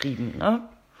Verzweiflung getrieben, ne?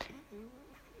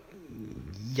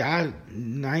 Ja,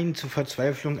 nein, zur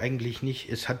Verzweiflung eigentlich nicht.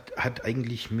 Es hat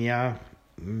eigentlich mehr,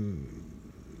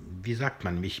 wie sagt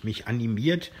man, mich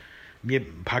animiert, mir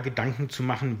ein paar Gedanken zu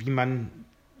machen, wie man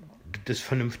das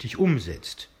vernünftig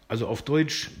umsetzt. Also auf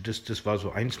Deutsch, das war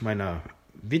so eins meiner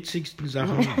witzigsten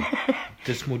Sachen,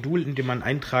 das Modul, in dem man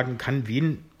eintragen kann,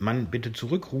 wen man bitte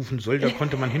zurückrufen soll, da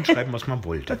konnte man hinschreiben, was man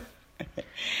wollte.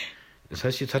 Das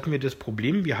heißt, jetzt hatten wir das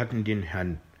Problem, wir hatten den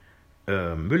Herrn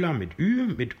Müller mit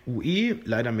Ü, mit UE,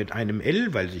 leider mit einem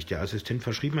L, weil sich der Assistent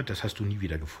verschrieben hat, das hast du nie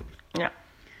wieder gefunden. Ja.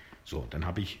 So, dann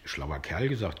habe ich, schlauer Kerl,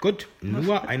 gesagt, gut,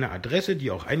 nur eine Adresse,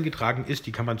 die auch eingetragen ist,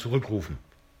 die kann man zurückrufen.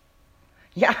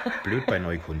 Ja. Blöd bei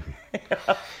Neukunden.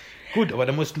 Ja. Gut, aber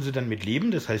da mussten sie dann mit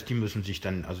leben. Das heißt, die müssen sich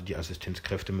dann, also die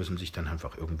Assistenzkräfte müssen sich dann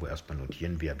einfach irgendwo erstmal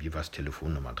notieren, wer wie was,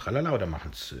 Telefonnummer, tralala, oder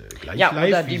machen es gleich live,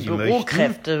 oder wie die sie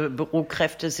Bürokräfte. möchten.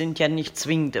 Bürokräfte sind ja nicht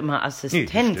zwingend immer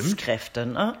Assistenzkräfte,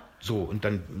 ne? So, und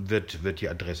dann wird die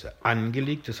Adresse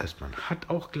angelegt. Das heißt, man hat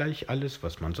auch gleich alles,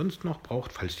 was man sonst noch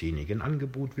braucht, falls derjenige ein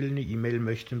Angebot will, eine E-Mail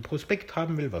möchte, ein Prospekt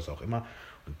haben will, was auch immer.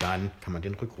 Und dann kann man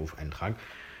den Rückruf eintragen.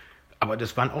 Aber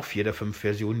das waren auch 4 der 5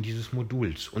 Versionen dieses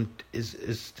Moduls. Und es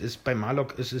ist bei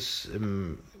Marlock,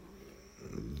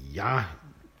 ja,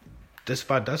 das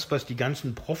war das, was die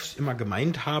ganzen Profs immer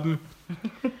gemeint haben,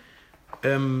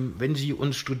 wenn sie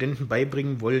uns Studenten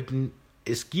beibringen wollten,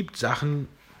 es gibt Sachen,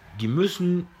 die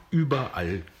müssen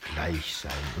überall gleich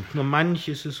sein. Und nur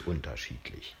manches ist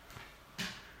unterschiedlich.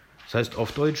 Das heißt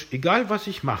auf Deutsch, egal was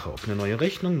ich mache, ob eine neue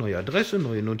Rechnung, neue Adresse,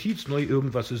 neue Notiz, neu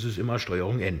irgendwas, ist es immer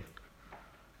Steuerung N.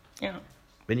 Ja.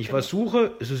 Wenn ich was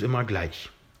suche, ist es immer gleich.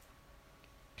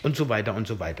 Und so weiter und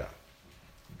so weiter.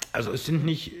 Also es sind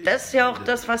nicht... Das ist ja auch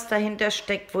das, was dahinter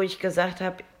steckt, wo ich gesagt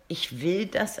habe, ich will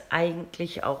das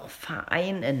eigentlich auch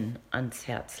Vereinen ans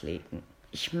Herz legen.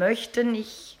 Ich möchte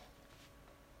nicht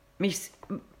mich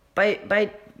bei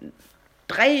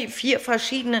 3, 4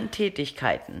 verschiedenen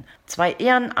Tätigkeiten, 2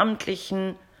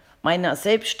 Ehrenamtlichen meiner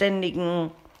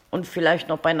Selbstständigen und vielleicht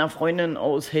noch bei einer Freundin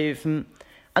aushelfen,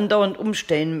 andauernd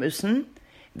umstellen müssen,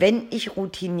 wenn ich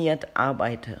routiniert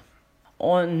arbeite.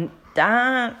 Und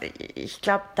ich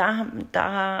glaube,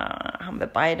 da haben wir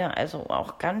beide also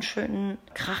auch ganz schön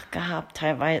Krach gehabt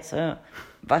teilweise.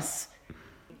 Was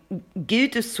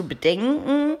gilt es zu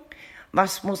bedenken?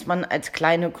 Was muss man als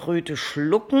kleine Kröte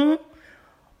schlucken?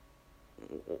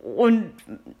 Und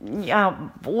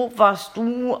ja, wo warst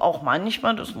du auch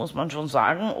manchmal, das muss man schon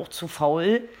sagen, auch zu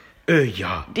faul,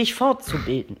 dich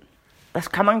fortzubilden? Das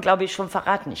kann man, glaube ich, schon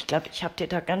verraten. Ich glaube, ich habe dir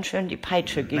da ganz schön die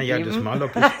Peitsche gegeben. Naja, das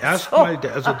Marlock ist erstmal,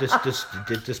 also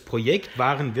das Projekt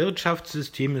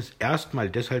Warenwirtschaftssystem ist erstmal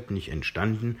deshalb nicht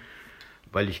entstanden,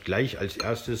 weil ich gleich als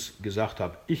erstes gesagt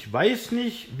habe, ich weiß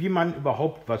nicht, wie man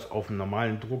überhaupt was auf einem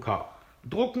normalen Drucker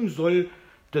drucken soll.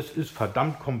 Das ist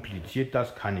verdammt kompliziert,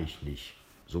 das kann ich nicht.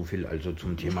 So viel also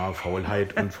zum Thema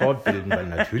Faulheit und Fortbilden, weil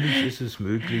natürlich ist es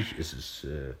möglich, es ist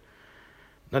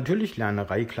natürlich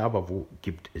Lernerei, klar, aber wo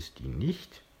gibt es die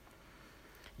nicht?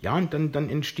 Ja, und dann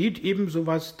entsteht eben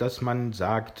sowas, dass man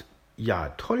sagt, ja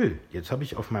toll, jetzt habe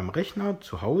ich auf meinem Rechner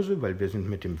zu Hause, weil wir sind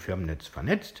mit dem Firmennetz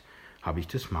vernetzt, habe ich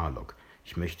das Marlock.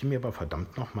 Ich möchte mir aber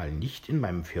verdammt nochmal nicht in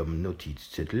meinem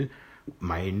Firmennotizzettel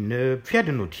meine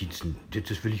Pferdenotizen,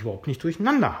 das will ich überhaupt nicht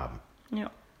durcheinander haben. Ja.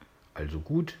 Also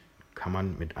gut, kann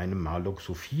man mit einem Marlock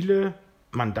so viele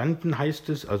Mandanten, heißt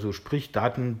es, also sprich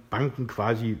Datenbanken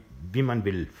quasi, wie man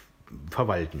will,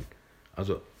 verwalten.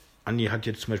 Also Andi hat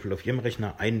jetzt zum Beispiel auf ihrem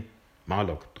Rechner ein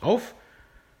Marlock drauf.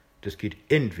 Das geht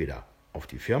entweder auf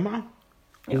die Firma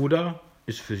oder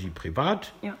ist für sie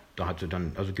privat. Ja. Da hat sie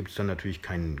dann, also gibt es dann natürlich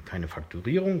keine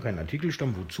Fakturierung, keinen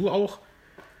Artikelstamm, wozu auch.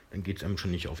 Dann geht es einem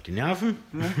schon nicht auf die Nerven.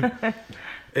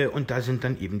 Und da sind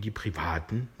dann eben die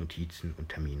privaten Notizen und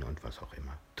Termine und was auch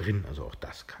immer drin. Also auch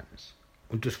das kann es.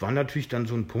 Und das war natürlich dann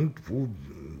so ein Punkt,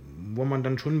 wo man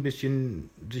dann schon ein bisschen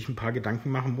sich ein paar Gedanken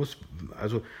machen muss.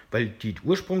 Also, weil die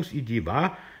Ursprungsidee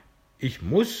war, ich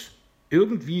muss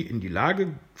irgendwie in die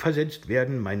Lage versetzt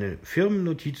werden, meine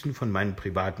Firmennotizen von meinen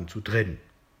privaten zu trennen.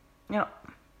 Ja.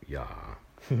 Ja.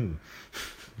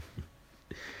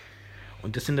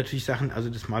 Und das sind natürlich Sachen, also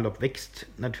das Marlock wächst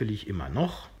natürlich immer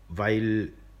noch,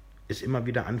 weil es immer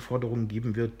wieder Anforderungen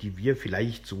geben wird, die wir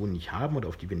vielleicht so nicht haben oder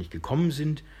auf die wir nicht gekommen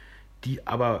sind, die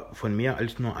aber von mehr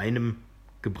als nur einem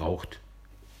gebraucht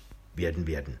werden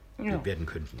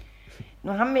könnten.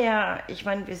 Nun haben wir ja, ich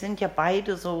meine, wir sind ja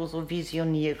beide so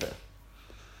Visionäre.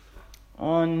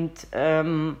 Und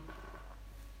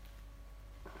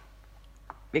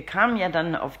wir kamen ja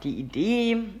dann auf die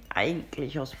Idee,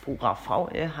 eigentlich aus purer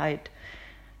Faulheit.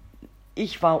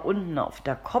 Ich war unten auf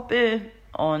der Koppel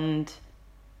und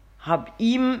habe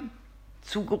ihm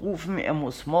zugerufen, er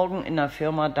muss morgen in der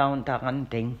Firma da und daran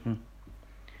denken.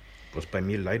 Was bei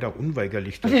mir leider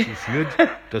unweigerlich dazu führt,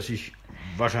 dass ich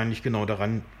wahrscheinlich genau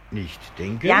daran nicht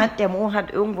denke. Ja, der Mo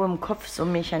hat irgendwo im Kopf so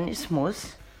einen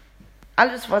Mechanismus.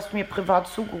 Alles, was mir privat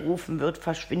zugerufen wird,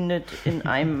 verschwindet in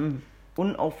einem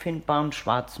unauffindbaren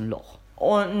schwarzen Loch.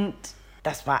 Und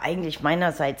das war eigentlich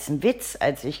meinerseits ein Witz,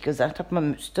 als ich gesagt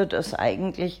habe,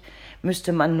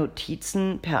 müsste man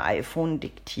Notizen per iPhone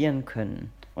diktieren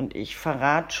können. Und ich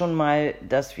verrate schon mal,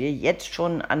 dass wir jetzt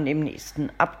schon an dem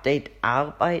nächsten Update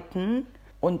arbeiten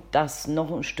und das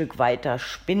noch ein Stück weiter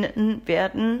spinnen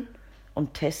werden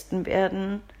und testen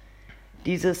werden.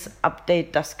 Dieses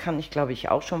Update, das kann ich glaube ich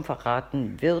auch schon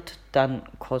verraten, wird dann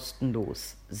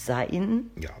kostenlos sein.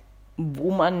 Ja.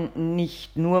 Wo man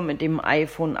nicht nur mit dem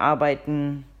iPhone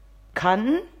arbeiten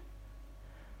kann,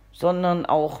 sondern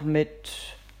auch mit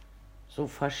so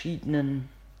verschiedenen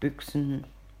Büchsen,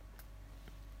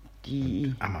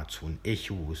 die Amazon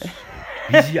Echos,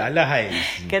 wie sie alle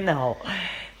heißen. Genau.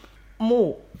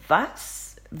 Mo,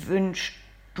 was wünschst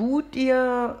du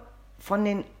dir von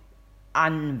den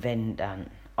Anwendern?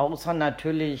 Außer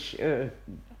natürlich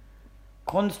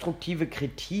konstruktive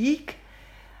Kritik,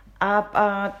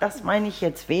 aber das meine ich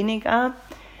jetzt weniger,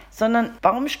 sondern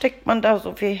warum steckt man da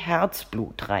so viel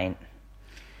Herzblut rein?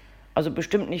 Also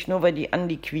bestimmt nicht nur, weil die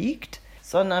Andi quiekt,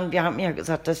 sondern wir haben ja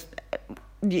gesagt, dass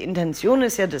die Intention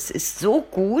ist ja, das ist so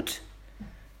gut,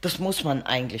 das muss man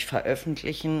eigentlich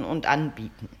veröffentlichen und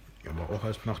anbieten. Ja, aber auch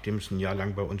erst nachdem es ein Jahr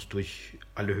lang bei uns durch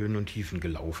alle Höhen und Tiefen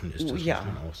gelaufen ist, das muss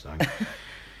man auch sagen.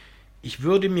 Ich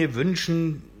würde mir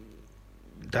wünschen,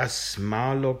 dass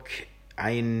Marlock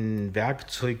ein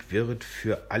Werkzeug wird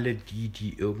für alle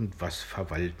die irgendwas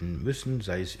verwalten müssen,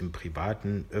 sei es im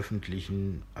privaten,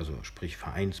 öffentlichen, also sprich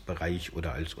Vereinsbereich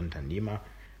oder als Unternehmer,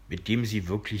 mit dem sie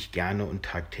wirklich gerne und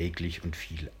tagtäglich und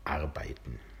viel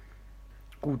arbeiten.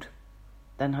 Gut,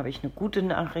 dann habe ich eine gute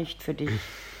Nachricht für dich.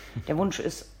 Der Wunsch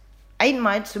ist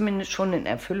einmal zumindest schon in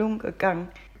Erfüllung gegangen.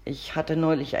 Ich hatte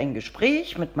neulich ein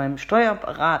Gespräch mit meinem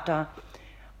Steuerberater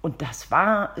und das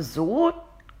war so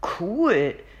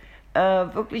cool.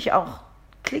 Wirklich auch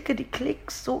Klicke die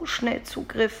Klicks, so schnell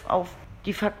Zugriff auf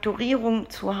die Fakturierung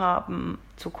zu haben,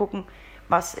 zu gucken,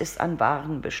 was ist an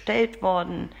Waren bestellt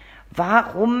worden,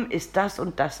 warum ist das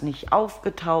und das nicht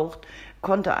aufgetaucht,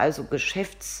 konnte also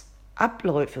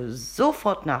Geschäftsabläufe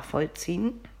sofort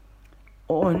nachvollziehen.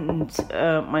 Und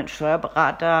mein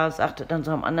Steuerberater sagte dann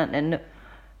so am anderen Ende,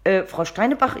 Frau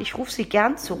Steinebach, ich rufe Sie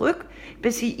gern zurück,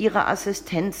 bis Sie Ihre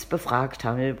Assistenz befragt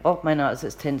haben. Ich brauche meine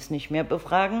Assistenz nicht mehr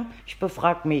befragen, ich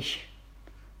befrage mich.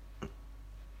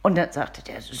 Und dann sagte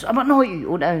der, es ist aber neu,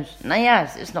 oder? Naja,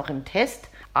 es ist noch im Test,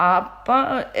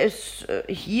 aber es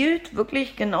hielt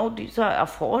wirklich genau dieser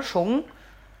Erforschung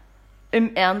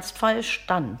im Ernstfall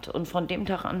stand. Und von dem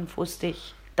Tag an wusste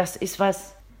ich, das ist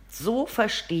was, so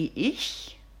verstehe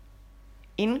ich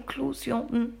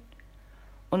Inklusion.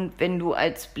 Und wenn du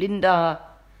als Blinder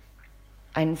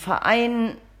einen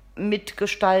Verein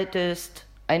mitgestaltest,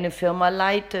 eine Firma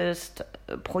leitest,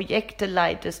 Projekte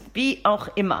leitest, wie auch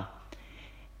immer,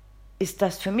 ist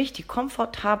das für mich die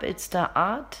komfortabelste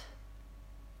Art,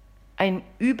 einen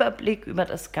Überblick über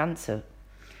das Ganze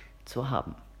zu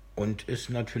haben. Und es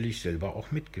natürlich selber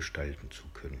auch mitgestalten zu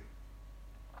können.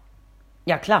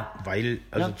 Ja, klar. Weil,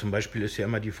 zum Beispiel ist ja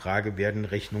immer die Frage, werden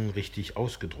Rechnungen richtig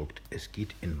ausgedruckt? Es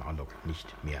geht in Marlock nicht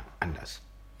mehr anders.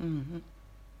 Mhm.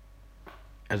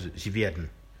 Also sie werden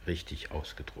richtig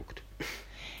ausgedruckt.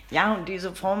 Ja, und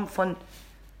diese Form von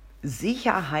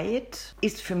Sicherheit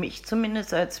ist für mich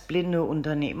zumindest als blinde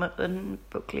Unternehmerin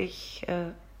wirklich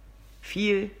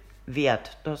viel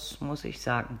wert, das muss ich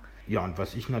sagen. Ja, und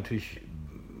was ich natürlich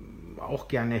auch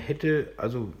gerne hätte,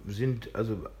 sind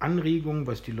Anregungen,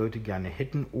 was die Leute gerne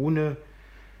hätten, ohne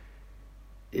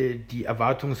die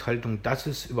Erwartungshaltung, dass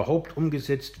es überhaupt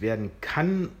umgesetzt werden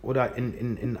kann oder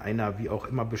in einer wie auch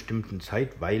immer bestimmten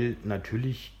Zeit, weil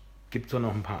natürlich gibt es auch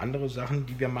noch ein paar andere Sachen,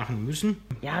 die wir machen müssen.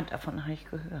 Ja, davon habe ich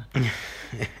gehört.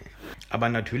 Aber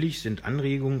natürlich sind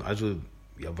Anregungen,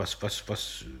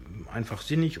 was einfach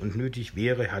sinnig und nötig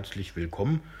wäre, herzlich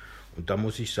willkommen. Und da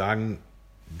muss ich sagen,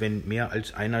 wenn mehr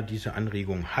als einer diese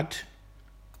Anregung hat,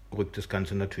 rückt das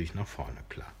Ganze natürlich nach vorne,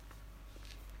 klar.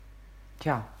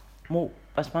 Tja, Mo,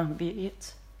 was machen wir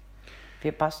jetzt?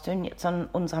 Wir basteln jetzt an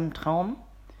unserem Traum,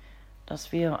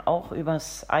 dass wir auch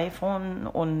übers iPhone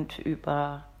und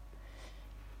über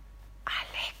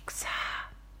Alexa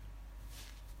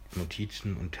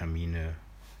Notizen und Termine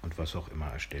und was auch immer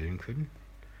erstellen können.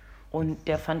 Und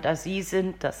der Fantasie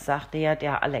sind, das sagte ja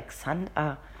der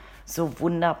Alexander so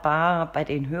wunderbar bei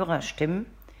den Hörerstimmen,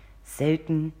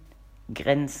 selten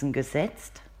Grenzen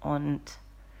gesetzt. Und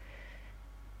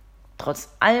trotz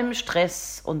allem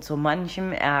Stress und so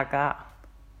manchem Ärger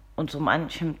und so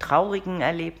manchem traurigen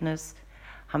Erlebnis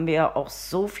haben wir auch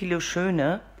so viele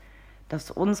schöne,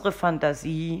 dass unsere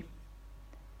Fantasie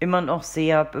immer noch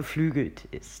sehr beflügelt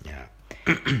ist.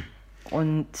 Ja.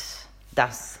 Und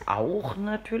das auch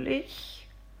natürlich,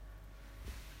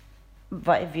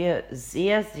 weil wir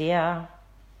sehr, sehr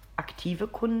aktive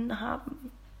Kunden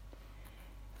haben.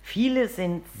 Viele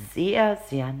sind sehr,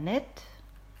 sehr nett.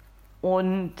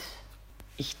 Und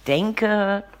ich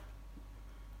denke,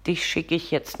 dich schicke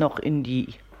ich jetzt noch in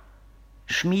die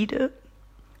Schmiede.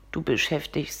 Du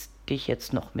beschäftigst dich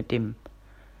jetzt noch mit dem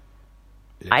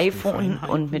iPhone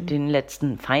und mit den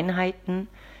letzten Feinheiten,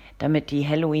 damit die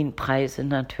Halloween-Preise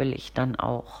natürlich dann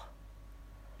auch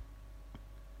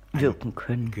wirken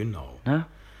können. Genau. Ne?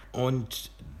 Und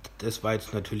das war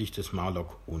jetzt natürlich das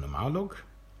Marlock ohne Marlock.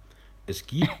 Es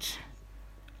gibt,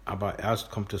 aber erst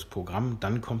kommt das Programm,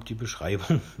 dann kommt die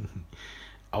Beschreibung.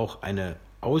 Auch eine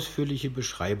ausführliche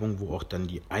Beschreibung, wo auch dann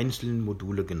die einzelnen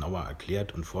Module genauer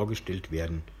erklärt und vorgestellt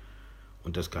werden.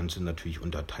 Und das Ganze natürlich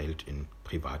unterteilt in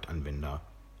Privatanwender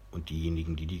und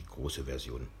diejenigen, die die große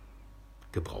Version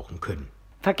gebrauchen können.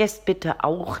 Vergesst bitte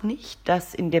auch nicht,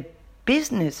 dass in der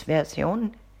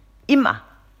Business-Version immer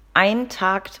ein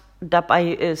Tag dabei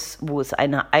ist, wo es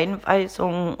eine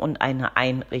Einweisung und eine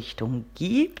Einrichtung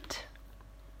gibt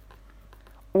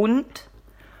und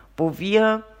wo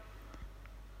wir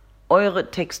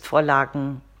eure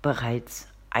Textvorlagen bereits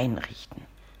einrichten.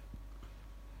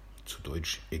 Zu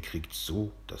Deutsch, ihr kriegt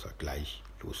so, dass ihr gleich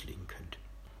loslegen könnt.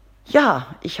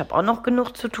 Ja, ich habe auch noch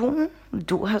genug zu tun.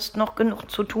 Du hast noch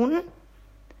genug zu tun.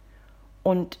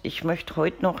 Und ich möchte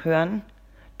heute noch hören,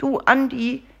 du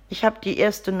Andi, ich habe die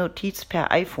erste Notiz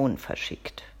per iPhone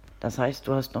verschickt. Das heißt,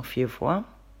 du hast noch viel vor.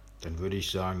 Dann würde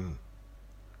ich sagen,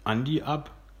 Andi ab,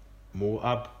 Mo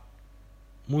ab,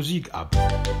 Musik ab.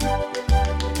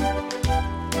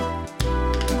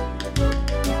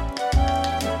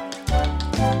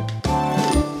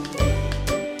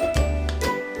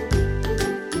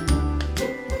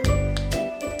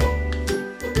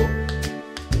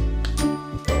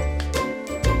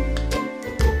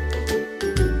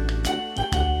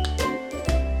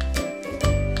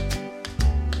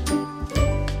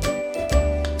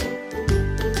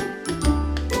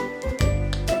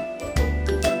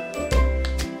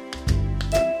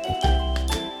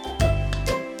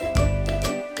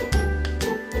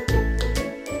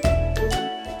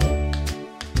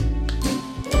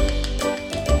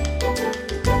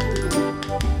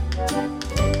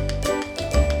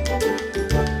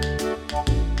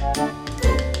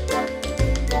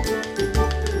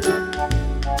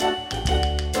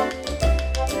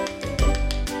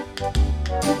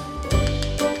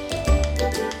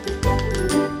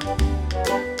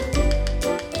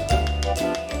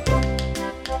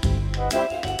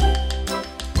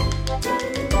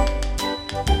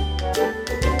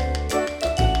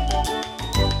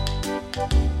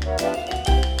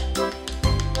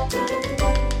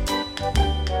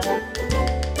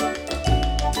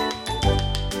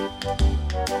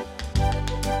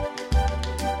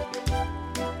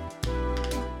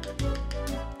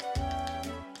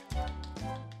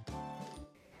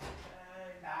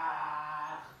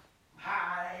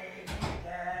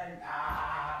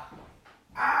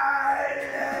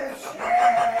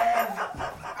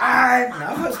 mal.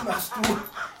 Na, was machst du?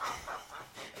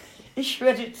 Ich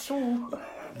höre dir zu.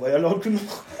 War ja laut genug.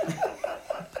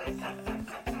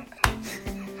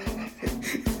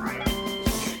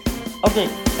 Okay,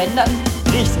 wenn dann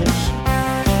richtig.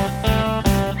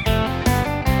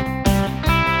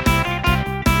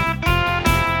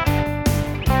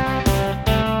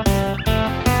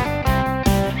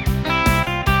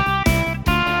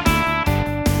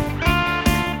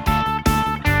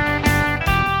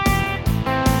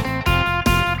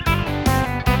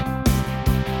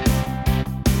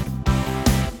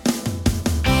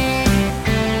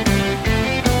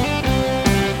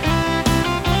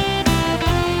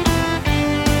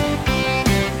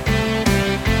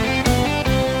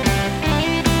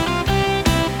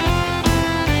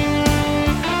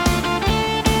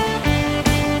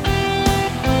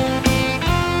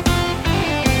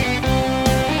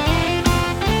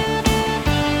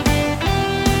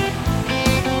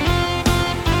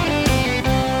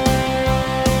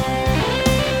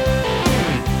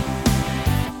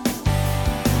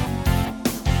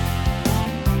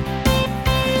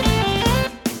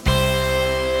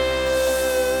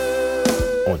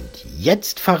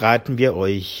 Jetzt verraten wir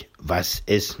euch, was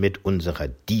es mit unserer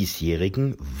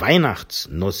diesjährigen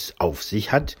Weihnachtsnuss auf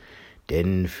sich hat,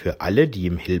 denn für alle, die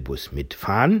im Hilbus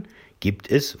mitfahren, gibt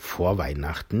es vor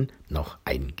Weihnachten noch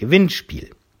ein Gewinnspiel.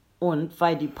 Und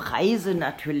weil die Preise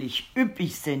natürlich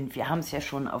üppig sind, wir haben es ja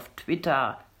schon auf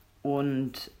Twitter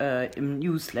und im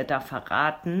Newsletter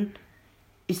verraten,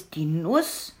 ist die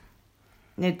Nuss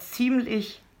eine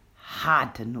ziemlich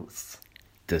harte Nuss.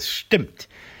 Das stimmt.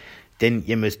 Denn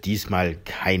ihr müsst diesmal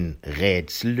kein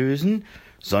Rätsel lösen,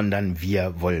 sondern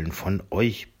wir wollen von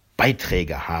euch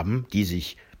Beiträge haben, die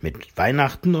sich mit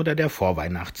Weihnachten oder der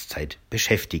Vorweihnachtszeit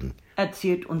beschäftigen.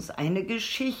 Erzählt uns eine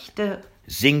Geschichte.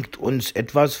 Singt uns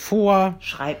etwas vor.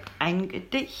 Schreibt ein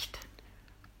Gedicht.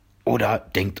 Oder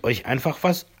denkt euch einfach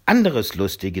was anderes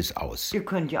Lustiges aus. Ihr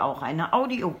könnt ja auch eine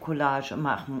Audiocollage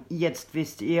machen. Jetzt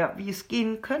wisst ihr, wie es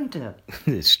gehen könnte.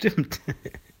 Das stimmt.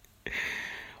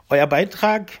 Euer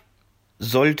Beitrag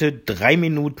sollte 3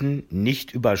 Minuten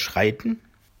nicht überschreiten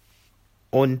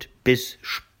und bis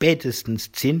spätestens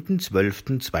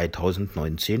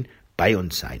 10.12.2019 bei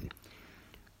uns sein.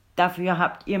 Dafür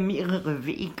habt ihr mehrere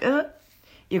Wege.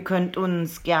 Ihr könnt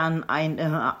uns gern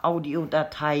eine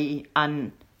Audiodatei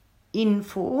an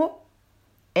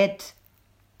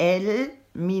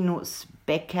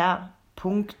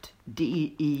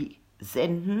info@l-becker.de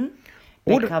senden.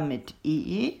 Becker mit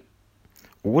E.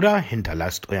 Oder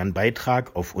hinterlasst euren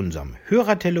Beitrag auf unserem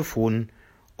Hörertelefon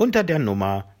unter der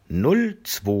Nummer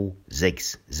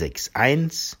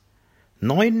 02661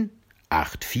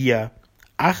 984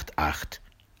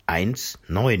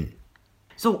 8819.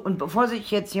 So, und bevor sich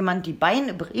jetzt jemand die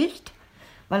Beine bricht,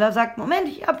 weil er sagt, Moment,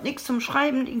 ich habe nichts zum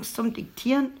Schreiben, nichts zum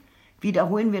Diktieren,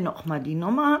 wiederholen wir nochmal die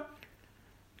Nummer.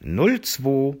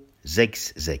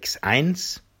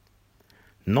 02661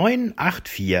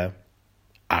 984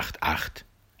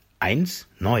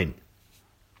 8819.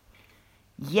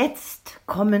 Jetzt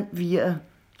kommen wir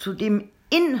zu dem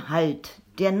Inhalt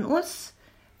der Nuss,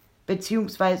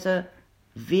 beziehungsweise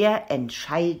wer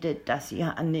entscheidet, dass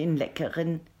ihr an den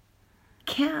leckeren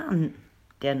Kern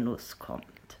der Nuss kommt.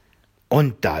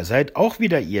 Und da seid auch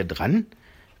wieder ihr dran,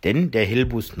 denn der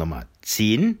Hilbus Nummer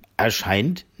 10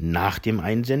 erscheint nach dem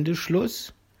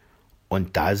Einsendeschluss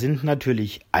und da sind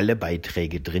natürlich alle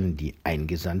Beiträge drin, die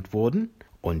eingesandt wurden.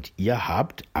 Und ihr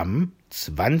habt am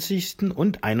 20.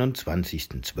 und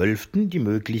 21.12. die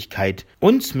Möglichkeit,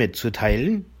 uns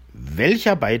mitzuteilen,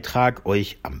 welcher Beitrag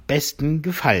euch am besten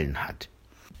gefallen hat.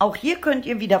 Auch hier könnt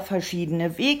ihr wieder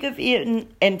verschiedene Wege wählen,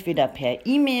 entweder per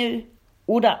E-Mail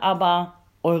oder aber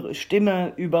eure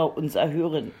Stimme über unser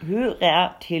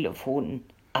Hörertelefon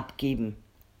abgeben.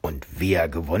 Und wer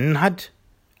gewonnen hat,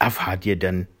 erfahrt ihr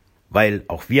dann, weil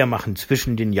auch wir machen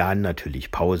zwischen den Jahren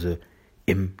natürlich Pause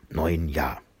im neuen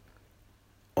Jahr.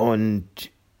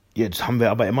 Und jetzt haben wir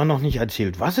aber immer noch nicht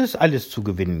erzählt, was es alles zu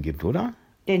gewinnen gibt, oder?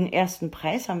 Den ersten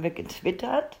Preis haben wir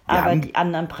getwittert, aber die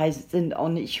anderen Preise sind auch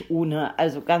nicht ohne.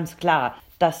 Also ganz klar,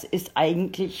 das ist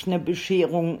eigentlich eine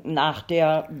Bescherung nach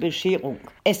der Bescherung.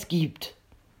 Es gibt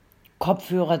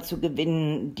Kopfhörer zu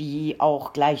gewinnen, die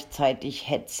auch gleichzeitig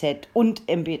Headset und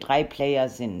MP3-Player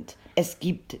sind. Es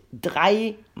gibt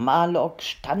 3 Marlock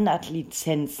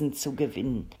Standardlizenzen zu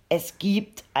gewinnen. Es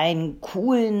gibt einen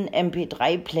coolen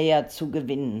MP3-Player zu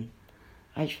gewinnen.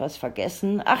 Habe ich was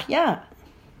vergessen? Ach ja,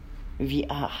 wir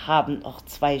haben noch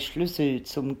 2 Schlüssel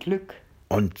zum Glück.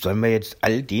 Und sollen wir jetzt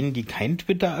all denen, die keinen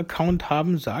Twitter-Account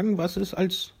haben, sagen, was es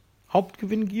als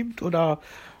Hauptgewinn gibt? Oder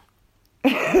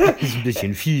Das ist ein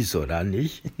bisschen fies, oder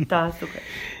nicht? Da hast du recht.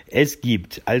 Es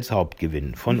gibt als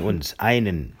Hauptgewinn von uns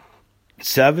einen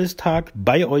Servicetag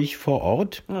bei euch vor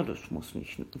Ort. Ja, das muss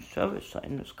nicht ein Service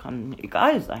sein, das kann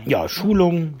egal sein. Ja,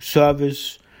 Schulung,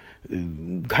 Service,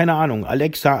 keine Ahnung,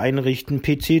 Alexa einrichten,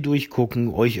 PC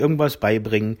durchgucken, euch irgendwas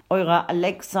beibringen. Eure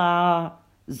Alexa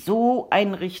so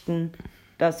einrichten,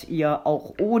 dass ihr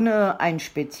auch ohne ein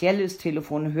spezielles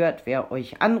Telefon hört, wer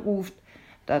euch anruft.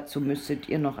 Dazu müsstet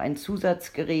ihr noch ein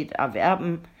Zusatzgerät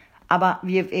erwerben. Aber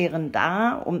wir wären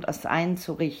da, um das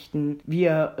einzurichten.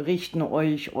 Wir richten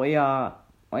euch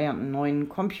euren neuen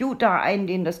Computer ein,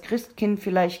 den das Christkind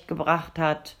vielleicht gebracht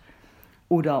hat.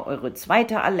 Oder eure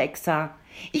zweite Alexa.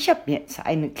 Ich habe mir jetzt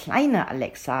eine kleine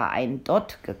Alexa, ein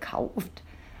Dot, gekauft.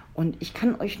 Und ich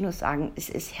kann euch nur sagen, es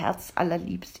ist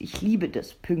herzallerliebst. Ich liebe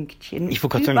das Pünktchen. Ich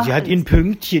wollte gerade sagen, sie hat ihn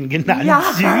Pünktchen genannt. Ja.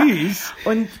 Süß.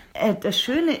 Und das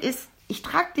Schöne ist, ich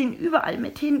trage den überall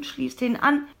mit hin, schließe den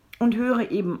an und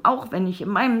höre eben auch, wenn ich in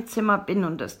meinem Zimmer bin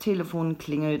und das Telefon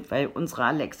klingelt, weil unsere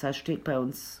Alexa steht bei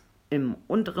uns im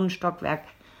unteren Stockwerk.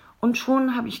 Und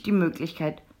schon habe ich die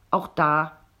Möglichkeit, auch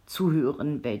da zu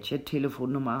hören, welche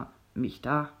Telefonnummer mich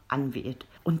da anwählt.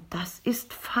 Und das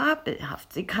ist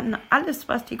fabelhaft. Sie kann alles,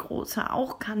 was die Große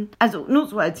auch kann. Also nur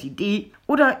so als Idee.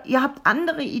 Oder ihr habt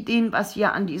andere Ideen, was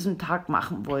ihr an diesem Tag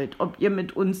machen wollt. Ob ihr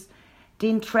mit uns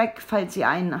den Track, falls ihr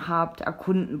einen habt,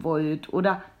 erkunden wollt.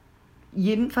 Oder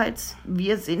jedenfalls,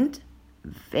 wir sind,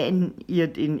 wenn ihr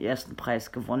den ersten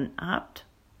Preis gewonnen habt,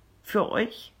 für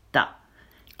euch da.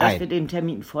 Dass wir den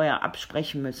Termin vorher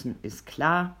absprechen müssen, ist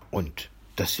klar. Und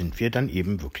das sind wir dann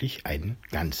eben wirklich einen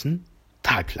ganzen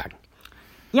Tag lang.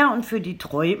 Ja, und für die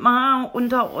Träumer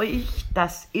unter euch,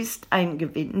 das ist ein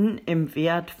Gewinn im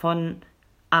Wert von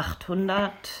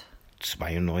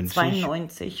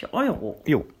 892 €.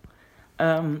 Jo.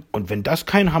 Und wenn das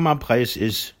kein Hammerpreis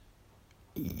ist,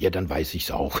 ja, dann weiß ich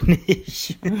es auch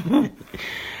nicht.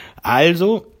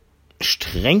 Also,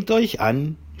 strengt euch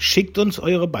an, schickt uns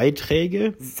eure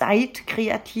Beiträge. Seid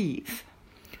kreativ.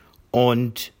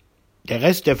 Und der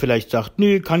Rest, der vielleicht sagt,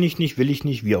 nö, kann ich nicht, will ich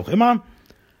nicht, wie auch immer,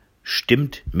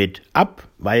 stimmt mit ab,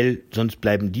 weil sonst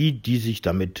bleiben die sich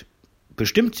damit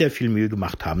bestimmt sehr viel Mühe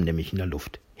gemacht haben, nämlich in der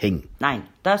Luft hängen. Nein,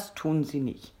 das tun sie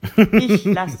nicht. Ich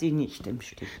lasse sie nicht im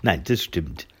Stich. Nein, das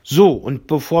stimmt. So, und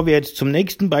bevor wir jetzt zum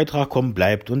nächsten Beitrag kommen,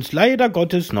 bleibt uns leider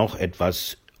Gottes noch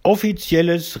etwas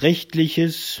Offizielles,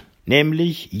 Rechtliches,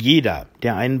 nämlich jeder,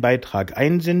 der einen Beitrag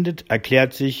einsendet,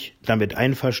 erklärt sich damit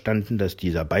einverstanden, dass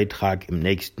dieser Beitrag im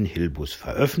nächsten Hilbus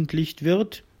veröffentlicht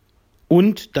wird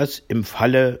und dass im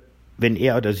Falle, wenn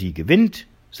er oder sie gewinnt,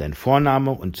 sein Vorname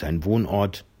und sein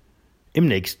Wohnort im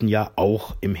nächsten Jahr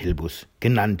auch im Hilbus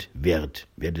genannt wird.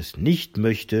 Wer das nicht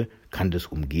möchte, kann das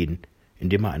umgehen,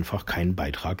 indem er einfach keinen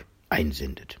Beitrag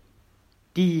einsendet.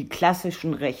 Die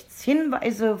klassischen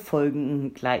Rechtshinweise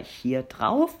folgen gleich hier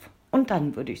drauf. Und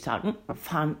dann würde ich sagen,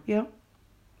 fahren wir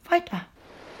weiter.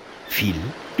 Viel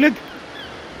Glück!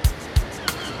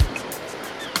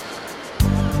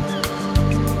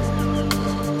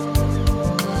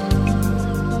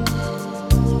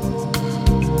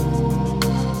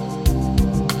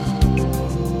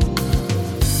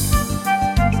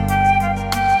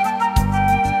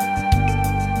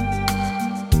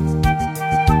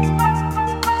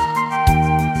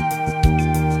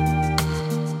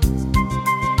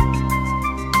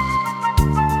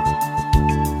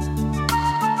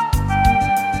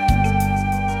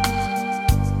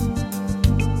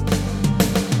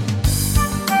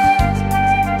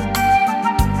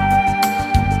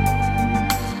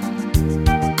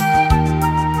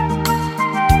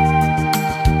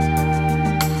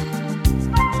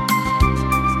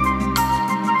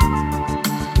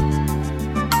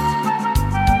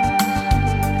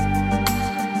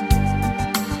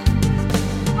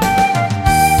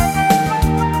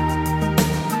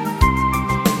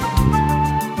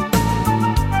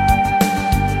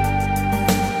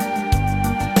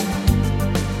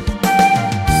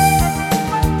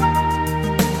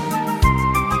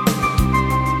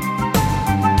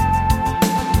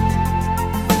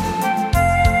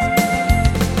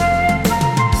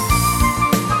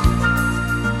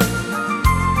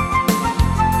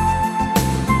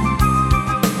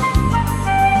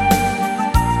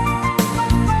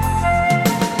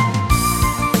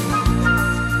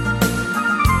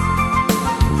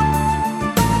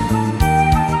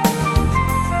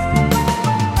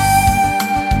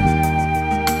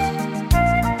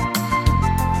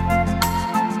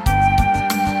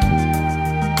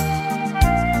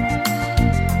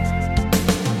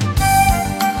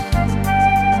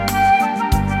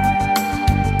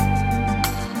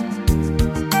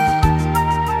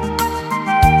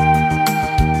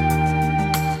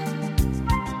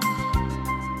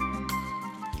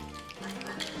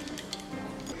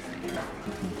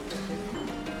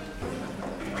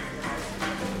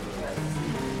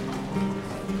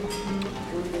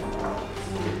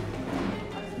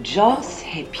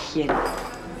 Jaws-Häppchen.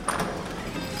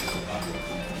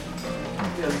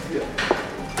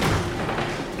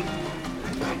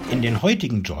 In den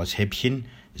heutigen Jaws-Häppchen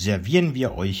servieren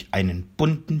wir euch einen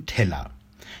bunten Teller,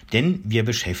 denn wir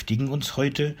beschäftigen uns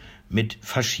heute mit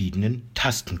verschiedenen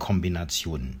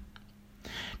Tastenkombinationen.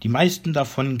 Die meisten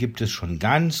davon gibt es schon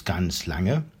ganz, ganz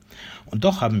lange und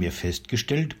doch haben wir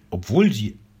festgestellt, obwohl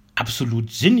sie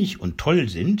absolut sinnig und toll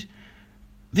sind,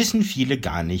 wissen viele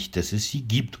gar nicht, dass es sie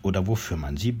gibt oder wofür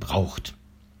man sie braucht.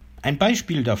 Ein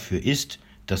Beispiel dafür ist,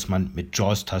 dass man mit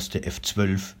JAWS-Taste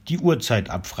F12 die Uhrzeit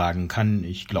abfragen kann.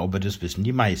 Ich glaube, das wissen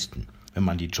die meisten. Wenn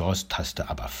man die JAWS-Taste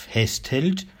aber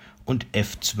festhält und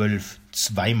F12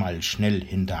 zweimal schnell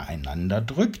hintereinander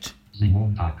drückt,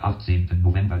 Montag, 18.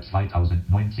 November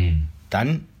 2019.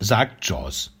 Dann sagt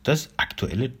JAWS das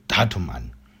aktuelle Datum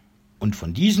an. Und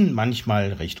von diesen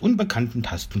manchmal recht unbekannten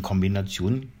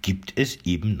Tastenkombinationen gibt es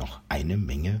eben noch eine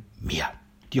Menge mehr.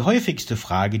 Die häufigste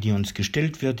Frage, die uns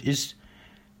gestellt wird, ist: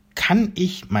 Kann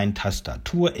ich mein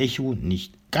Tastaturecho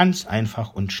nicht ganz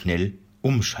einfach und schnell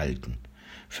umschalten?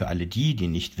 Für alle die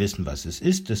nicht wissen, was es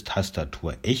ist, das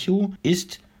Tastaturecho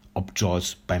ist, ob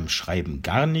JAWS beim Schreiben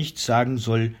gar nichts sagen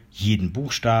soll, jeden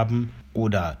Buchstaben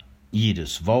oder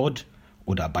jedes Wort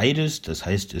oder beides. Das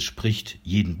heißt, es spricht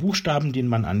jeden Buchstaben, den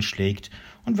man anschlägt,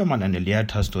 und wenn man eine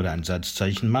Leertaste oder ein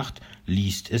Satzzeichen macht,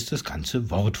 liest es das ganze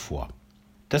Wort vor.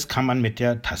 Das kann man mit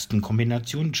der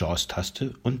Tastenkombination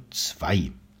JAWS-Taste und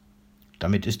 2.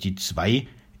 Damit ist die 2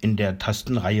 in der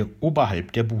Tastenreihe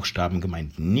oberhalb der Buchstaben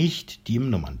gemeint, nicht die im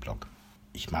Nummernblock.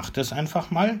 Ich mache das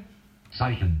einfach mal.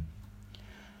 Zeichen.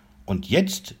 Und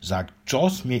jetzt sagt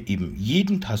JAWS mir eben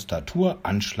jeden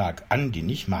Tastaturanschlag an, den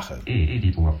ich mache.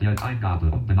 Editor,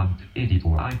 Feldeingabe, umbenannt,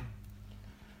 Editor ein.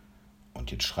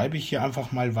 Und jetzt schreibe ich hier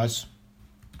einfach mal was.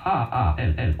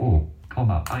 AALLO,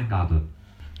 Eingabe.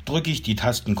 Drücke ich die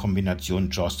Tastenkombination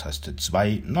JAWS-Taste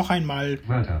 2 noch einmal.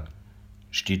 Wörter.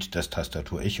 Steht das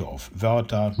Tastaturecho auf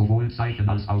Wörter. Sowohl Zeichen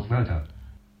als auch Wörter.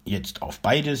 Jetzt auf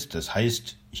beides, das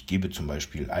heißt, ich gebe zum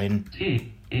Beispiel ein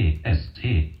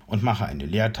T-E-S-T und mache eine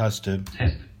Leertaste.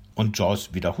 Test. Und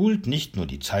JAWS wiederholt nicht nur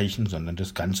die Zeichen, sondern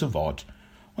das ganze Wort.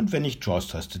 Und wenn ich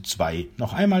JAWS-Taste 2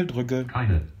 noch einmal drücke,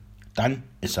 keine, dann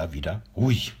ist er wieder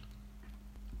ruhig.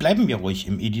 Bleiben wir ruhig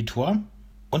im Editor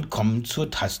und kommen zur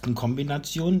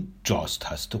Tastenkombination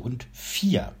JAWS-Taste und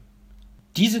 4.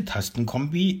 Diese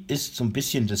Tastenkombi ist so ein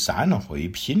bisschen das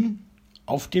Sahnehäubchen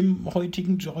auf dem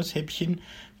heutigen JAWS-Häppchen,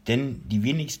 denn die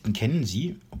wenigsten kennen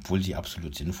sie, obwohl sie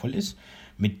absolut sinnvoll ist.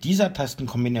 Mit dieser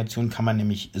Tastenkombination kann man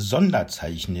nämlich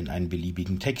Sonderzeichen in einen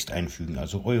beliebigen Text einfügen,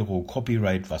 also Euro,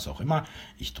 Copyright, was auch immer.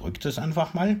 Ich drücke das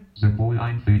einfach mal. Symbol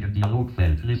einfügen,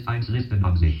 Dialogfeld, List 1,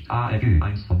 Listenansicht, ARG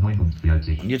 1 von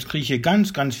 49. Und jetzt kriege ich hier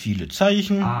ganz, ganz viele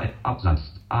Zeichen. AE, Absatz,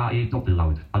 AE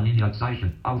Doppellaut,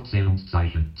 Alinea-Zeichen,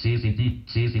 Aufzählungszeichen, CCD,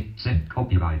 C17,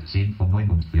 Copyright 10 von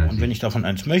 49. Und wenn ich davon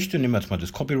eins möchte, nehmen wir jetzt mal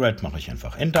das Copyright, mache ich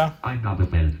einfach Enter.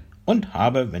 Eingabefeld. Und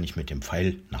habe, wenn ich mit dem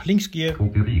Pfeil nach links gehe,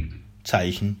 Copyright.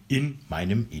 Zeichen in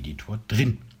meinem Editor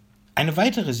drin. Eine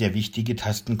weitere sehr wichtige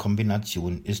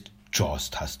Tastenkombination ist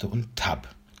JAWS-Taste und Tab.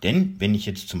 Denn wenn ich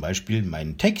jetzt zum Beispiel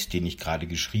meinen Text, den ich gerade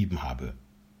geschrieben habe,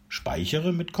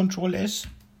 speichere mit Ctrl+S,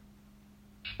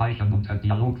 Speichern unter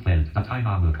Dialogfeld,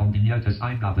 Dateiname, kombiniertes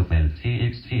Eingabefeld,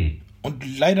 TXT,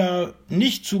 und leider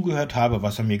nicht zugehört habe,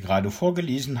 was er mir gerade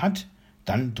vorgelesen hat,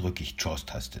 dann drücke ich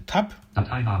JAWS-Taste Tab.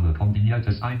 Dateiname,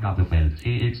 kombiniertes Eingabefeld,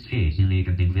 TXT. Sie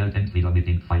legen den Wert entweder mit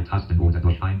den Pfeiltasten oder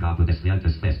durch Eingabe des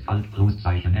Wertes fest,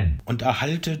 Alt+Zeichen N. Und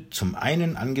erhalte zum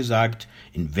einen angesagt,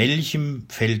 in welchem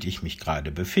Feld ich mich gerade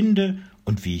befinde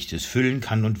und wie ich das füllen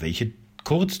kann und welche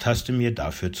Kurztaste mir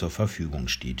dafür zur Verfügung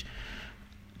steht.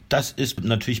 Das ist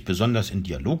natürlich besonders in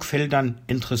Dialogfeldern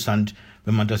interessant.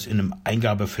 Wenn man das in einem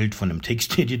Eingabefeld von einem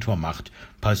Texteditor macht,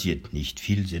 passiert nicht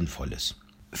viel Sinnvolles.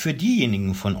 Für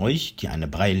diejenigen von euch, die eine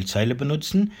Braillezeile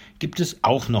benutzen, gibt es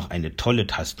auch noch eine tolle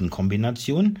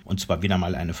Tastenkombination, und zwar wieder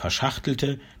mal eine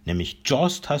verschachtelte, nämlich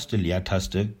JAWS-Taste,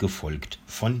 Leertaste, gefolgt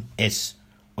von S.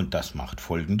 Und das macht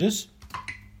Folgendes.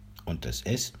 Und das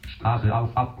S. Sprache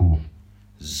auf Abruf.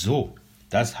 So,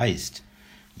 das heißt,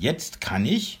 jetzt kann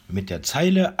ich mit der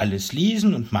Zeile alles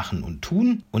lesen und machen und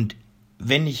tun, und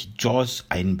wenn ich JAWS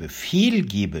einen Befehl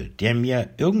gebe, der mir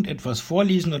irgendetwas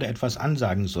vorlesen oder etwas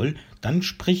ansagen soll, dann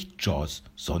spricht JAWS,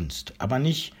 sonst aber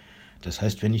nicht. Das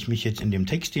heißt, wenn ich mich jetzt in dem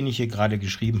Text, den ich hier gerade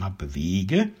geschrieben habe,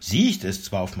 bewege, sehe ich das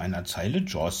zwar auf meiner Zeile,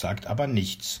 JAWS sagt aber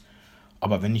nichts.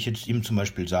 Aber wenn ich jetzt ihm zum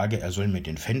Beispiel sage, er soll mir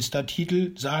den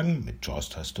Fenstertitel sagen, mit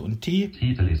JAWS-Taste und T,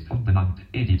 Titel ist unbenannt,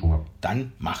 Editor,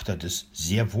 dann macht er das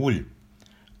sehr wohl.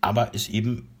 aber ist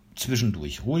eben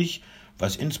zwischendurch ruhig,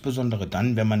 was insbesondere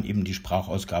dann, wenn man eben die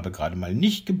Sprachausgabe gerade mal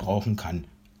nicht gebrauchen kann,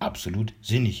 absolut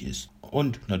sinnig ist.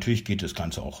 Und natürlich geht das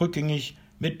Ganze auch rückgängig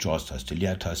mit JAWS-Taste,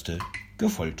 Leertaste,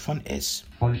 gefolgt von S.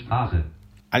 Vollsprache.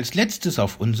 Als letztes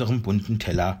auf unserem bunten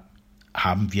Teller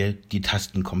haben wir die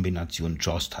Tastenkombination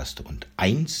JAWS-Taste und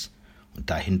 1 und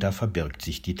dahinter verbirgt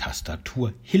sich die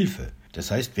Tastaturhilfe.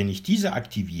 Das heißt, wenn ich diese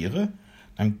aktiviere,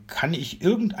 dann kann ich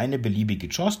irgendeine beliebige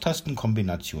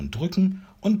JAWS-Tastenkombination drücken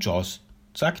und JAWS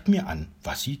sagt mir an,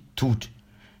 was sie tut.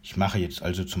 Ich mache jetzt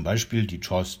also zum Beispiel die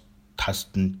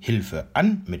JAWS-Tastenhilfe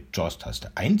an mit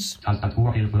JAWS-Taste 1.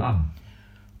 Tastaturhilfe an.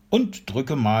 Und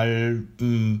drücke mal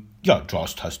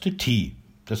JAWS-Taste T.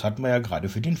 Das hatten wir ja gerade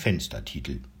für den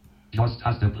Fenstertitel.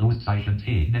 JAWS-Taste Pluszeichen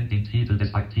T nennt den Titel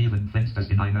des aktiven Fensters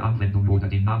in eine Anwendung oder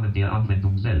den Namen der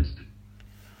Anwendung selbst.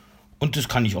 Und das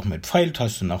kann ich auch mit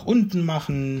Pfeiltaste nach unten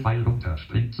machen. Pfeil runter,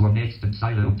 springt zur nächsten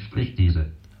Zeile und spricht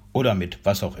diese. Oder mit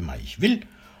was auch immer ich will.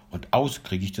 Und aus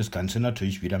kriege ich das Ganze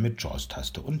natürlich wieder mit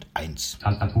JAWS-Taste und 1.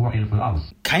 Tastaturhilfe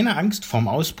aus. Keine Angst vorm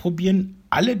Ausprobieren.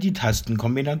 Alle die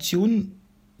Tastenkombinationen,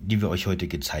 die wir euch heute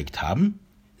gezeigt haben,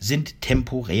 sind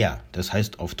temporär. Das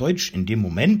heißt auf Deutsch, in dem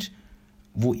Moment,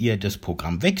 wo ihr das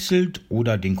Programm wechselt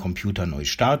oder den Computer neu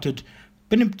startet,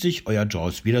 benimmt sich euer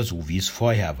JAWS wieder so, wie es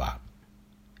vorher war.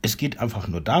 Es geht einfach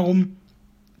nur darum,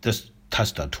 das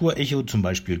Tastaturecho zum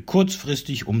Beispiel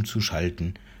kurzfristig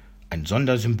umzuschalten, ein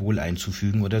Sondersymbol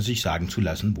einzufügen oder sich sagen zu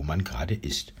lassen, wo man gerade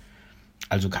ist.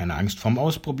 Also keine Angst vorm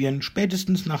Ausprobieren,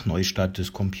 spätestens nach Neustart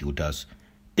des Computers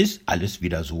ist alles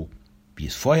wieder so, wie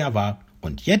es vorher war.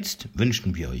 Und jetzt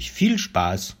wünschen wir euch viel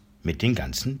Spaß mit den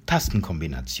ganzen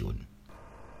Tastenkombinationen.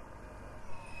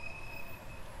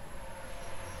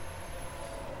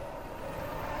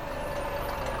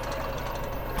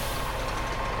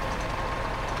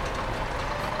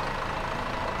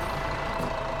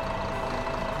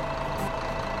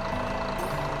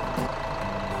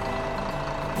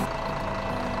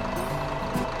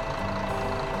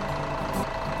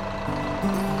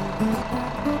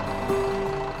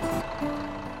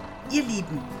 Ihr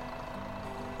Lieben,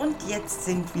 und jetzt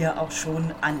sind wir auch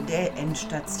schon an der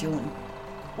Endstation.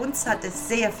 Uns hat es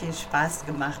sehr viel Spaß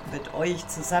gemacht, mit euch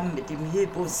zusammen mit dem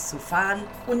Hilbus zu fahren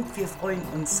und wir freuen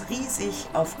uns riesig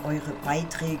auf eure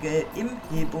Beiträge im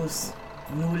Hilbus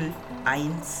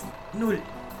 010.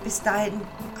 Bis dahin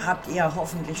habt ihr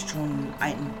hoffentlich schon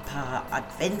ein paar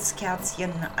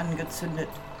Adventskerzchen angezündet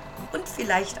und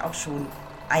vielleicht auch schon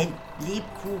ein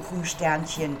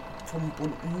Lebkuchensternchen vom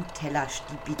bunten Teller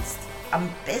stibitzt. Am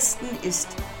besten ist,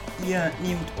 ihr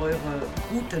nehmt eure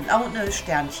gute Laune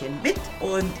Sternchen mit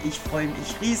und ich freue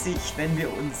mich riesig, wenn wir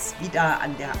uns wieder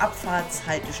an der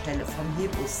Abfahrtshaltestelle vom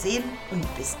Hilbus sehen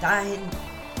und bis dahin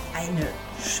eine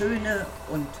schöne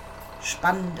und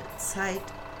spannende Zeit.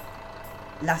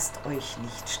 Lasst euch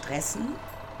nicht stressen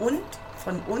und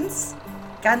von uns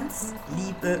ganz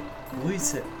liebe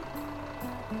Grüße.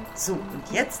 So,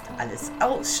 und jetzt alles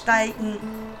aussteigen.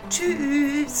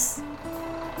 Tschüss!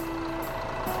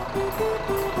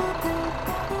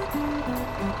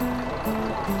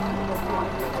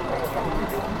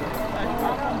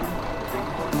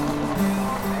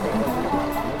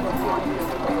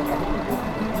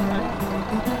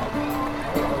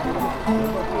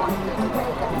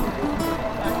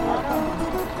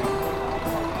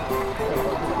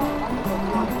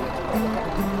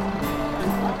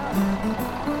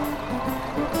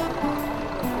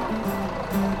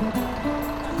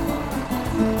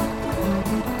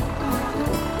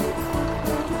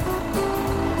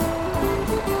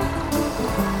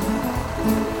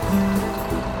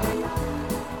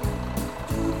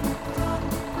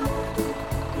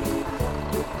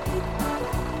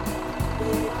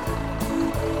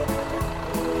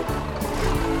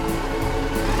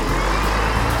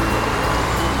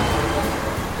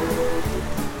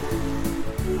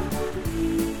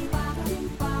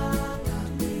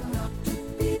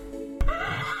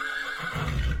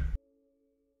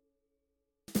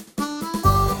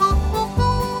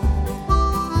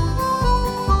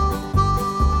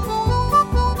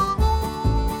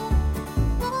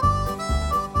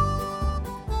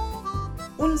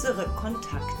 Unsere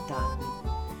Kontaktdaten: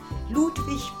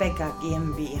 Ludwig Becker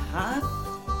GmbH,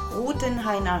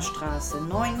 Rothenhainer Straße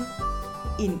 9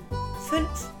 in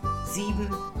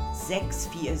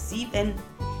 57647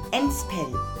 Enspel.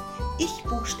 Ich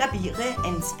buchstabiere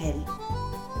Enspel.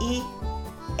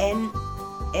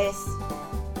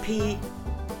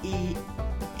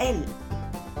 E-N-S-P-E-L.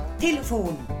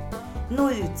 Telefon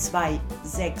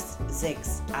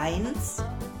 02661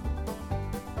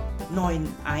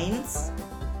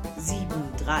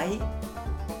 9173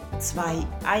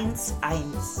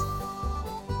 211.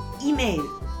 E-Mail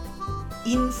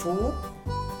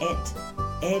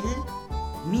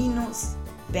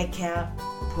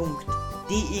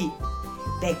info@l-becker.de.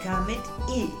 Becker mit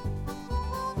E.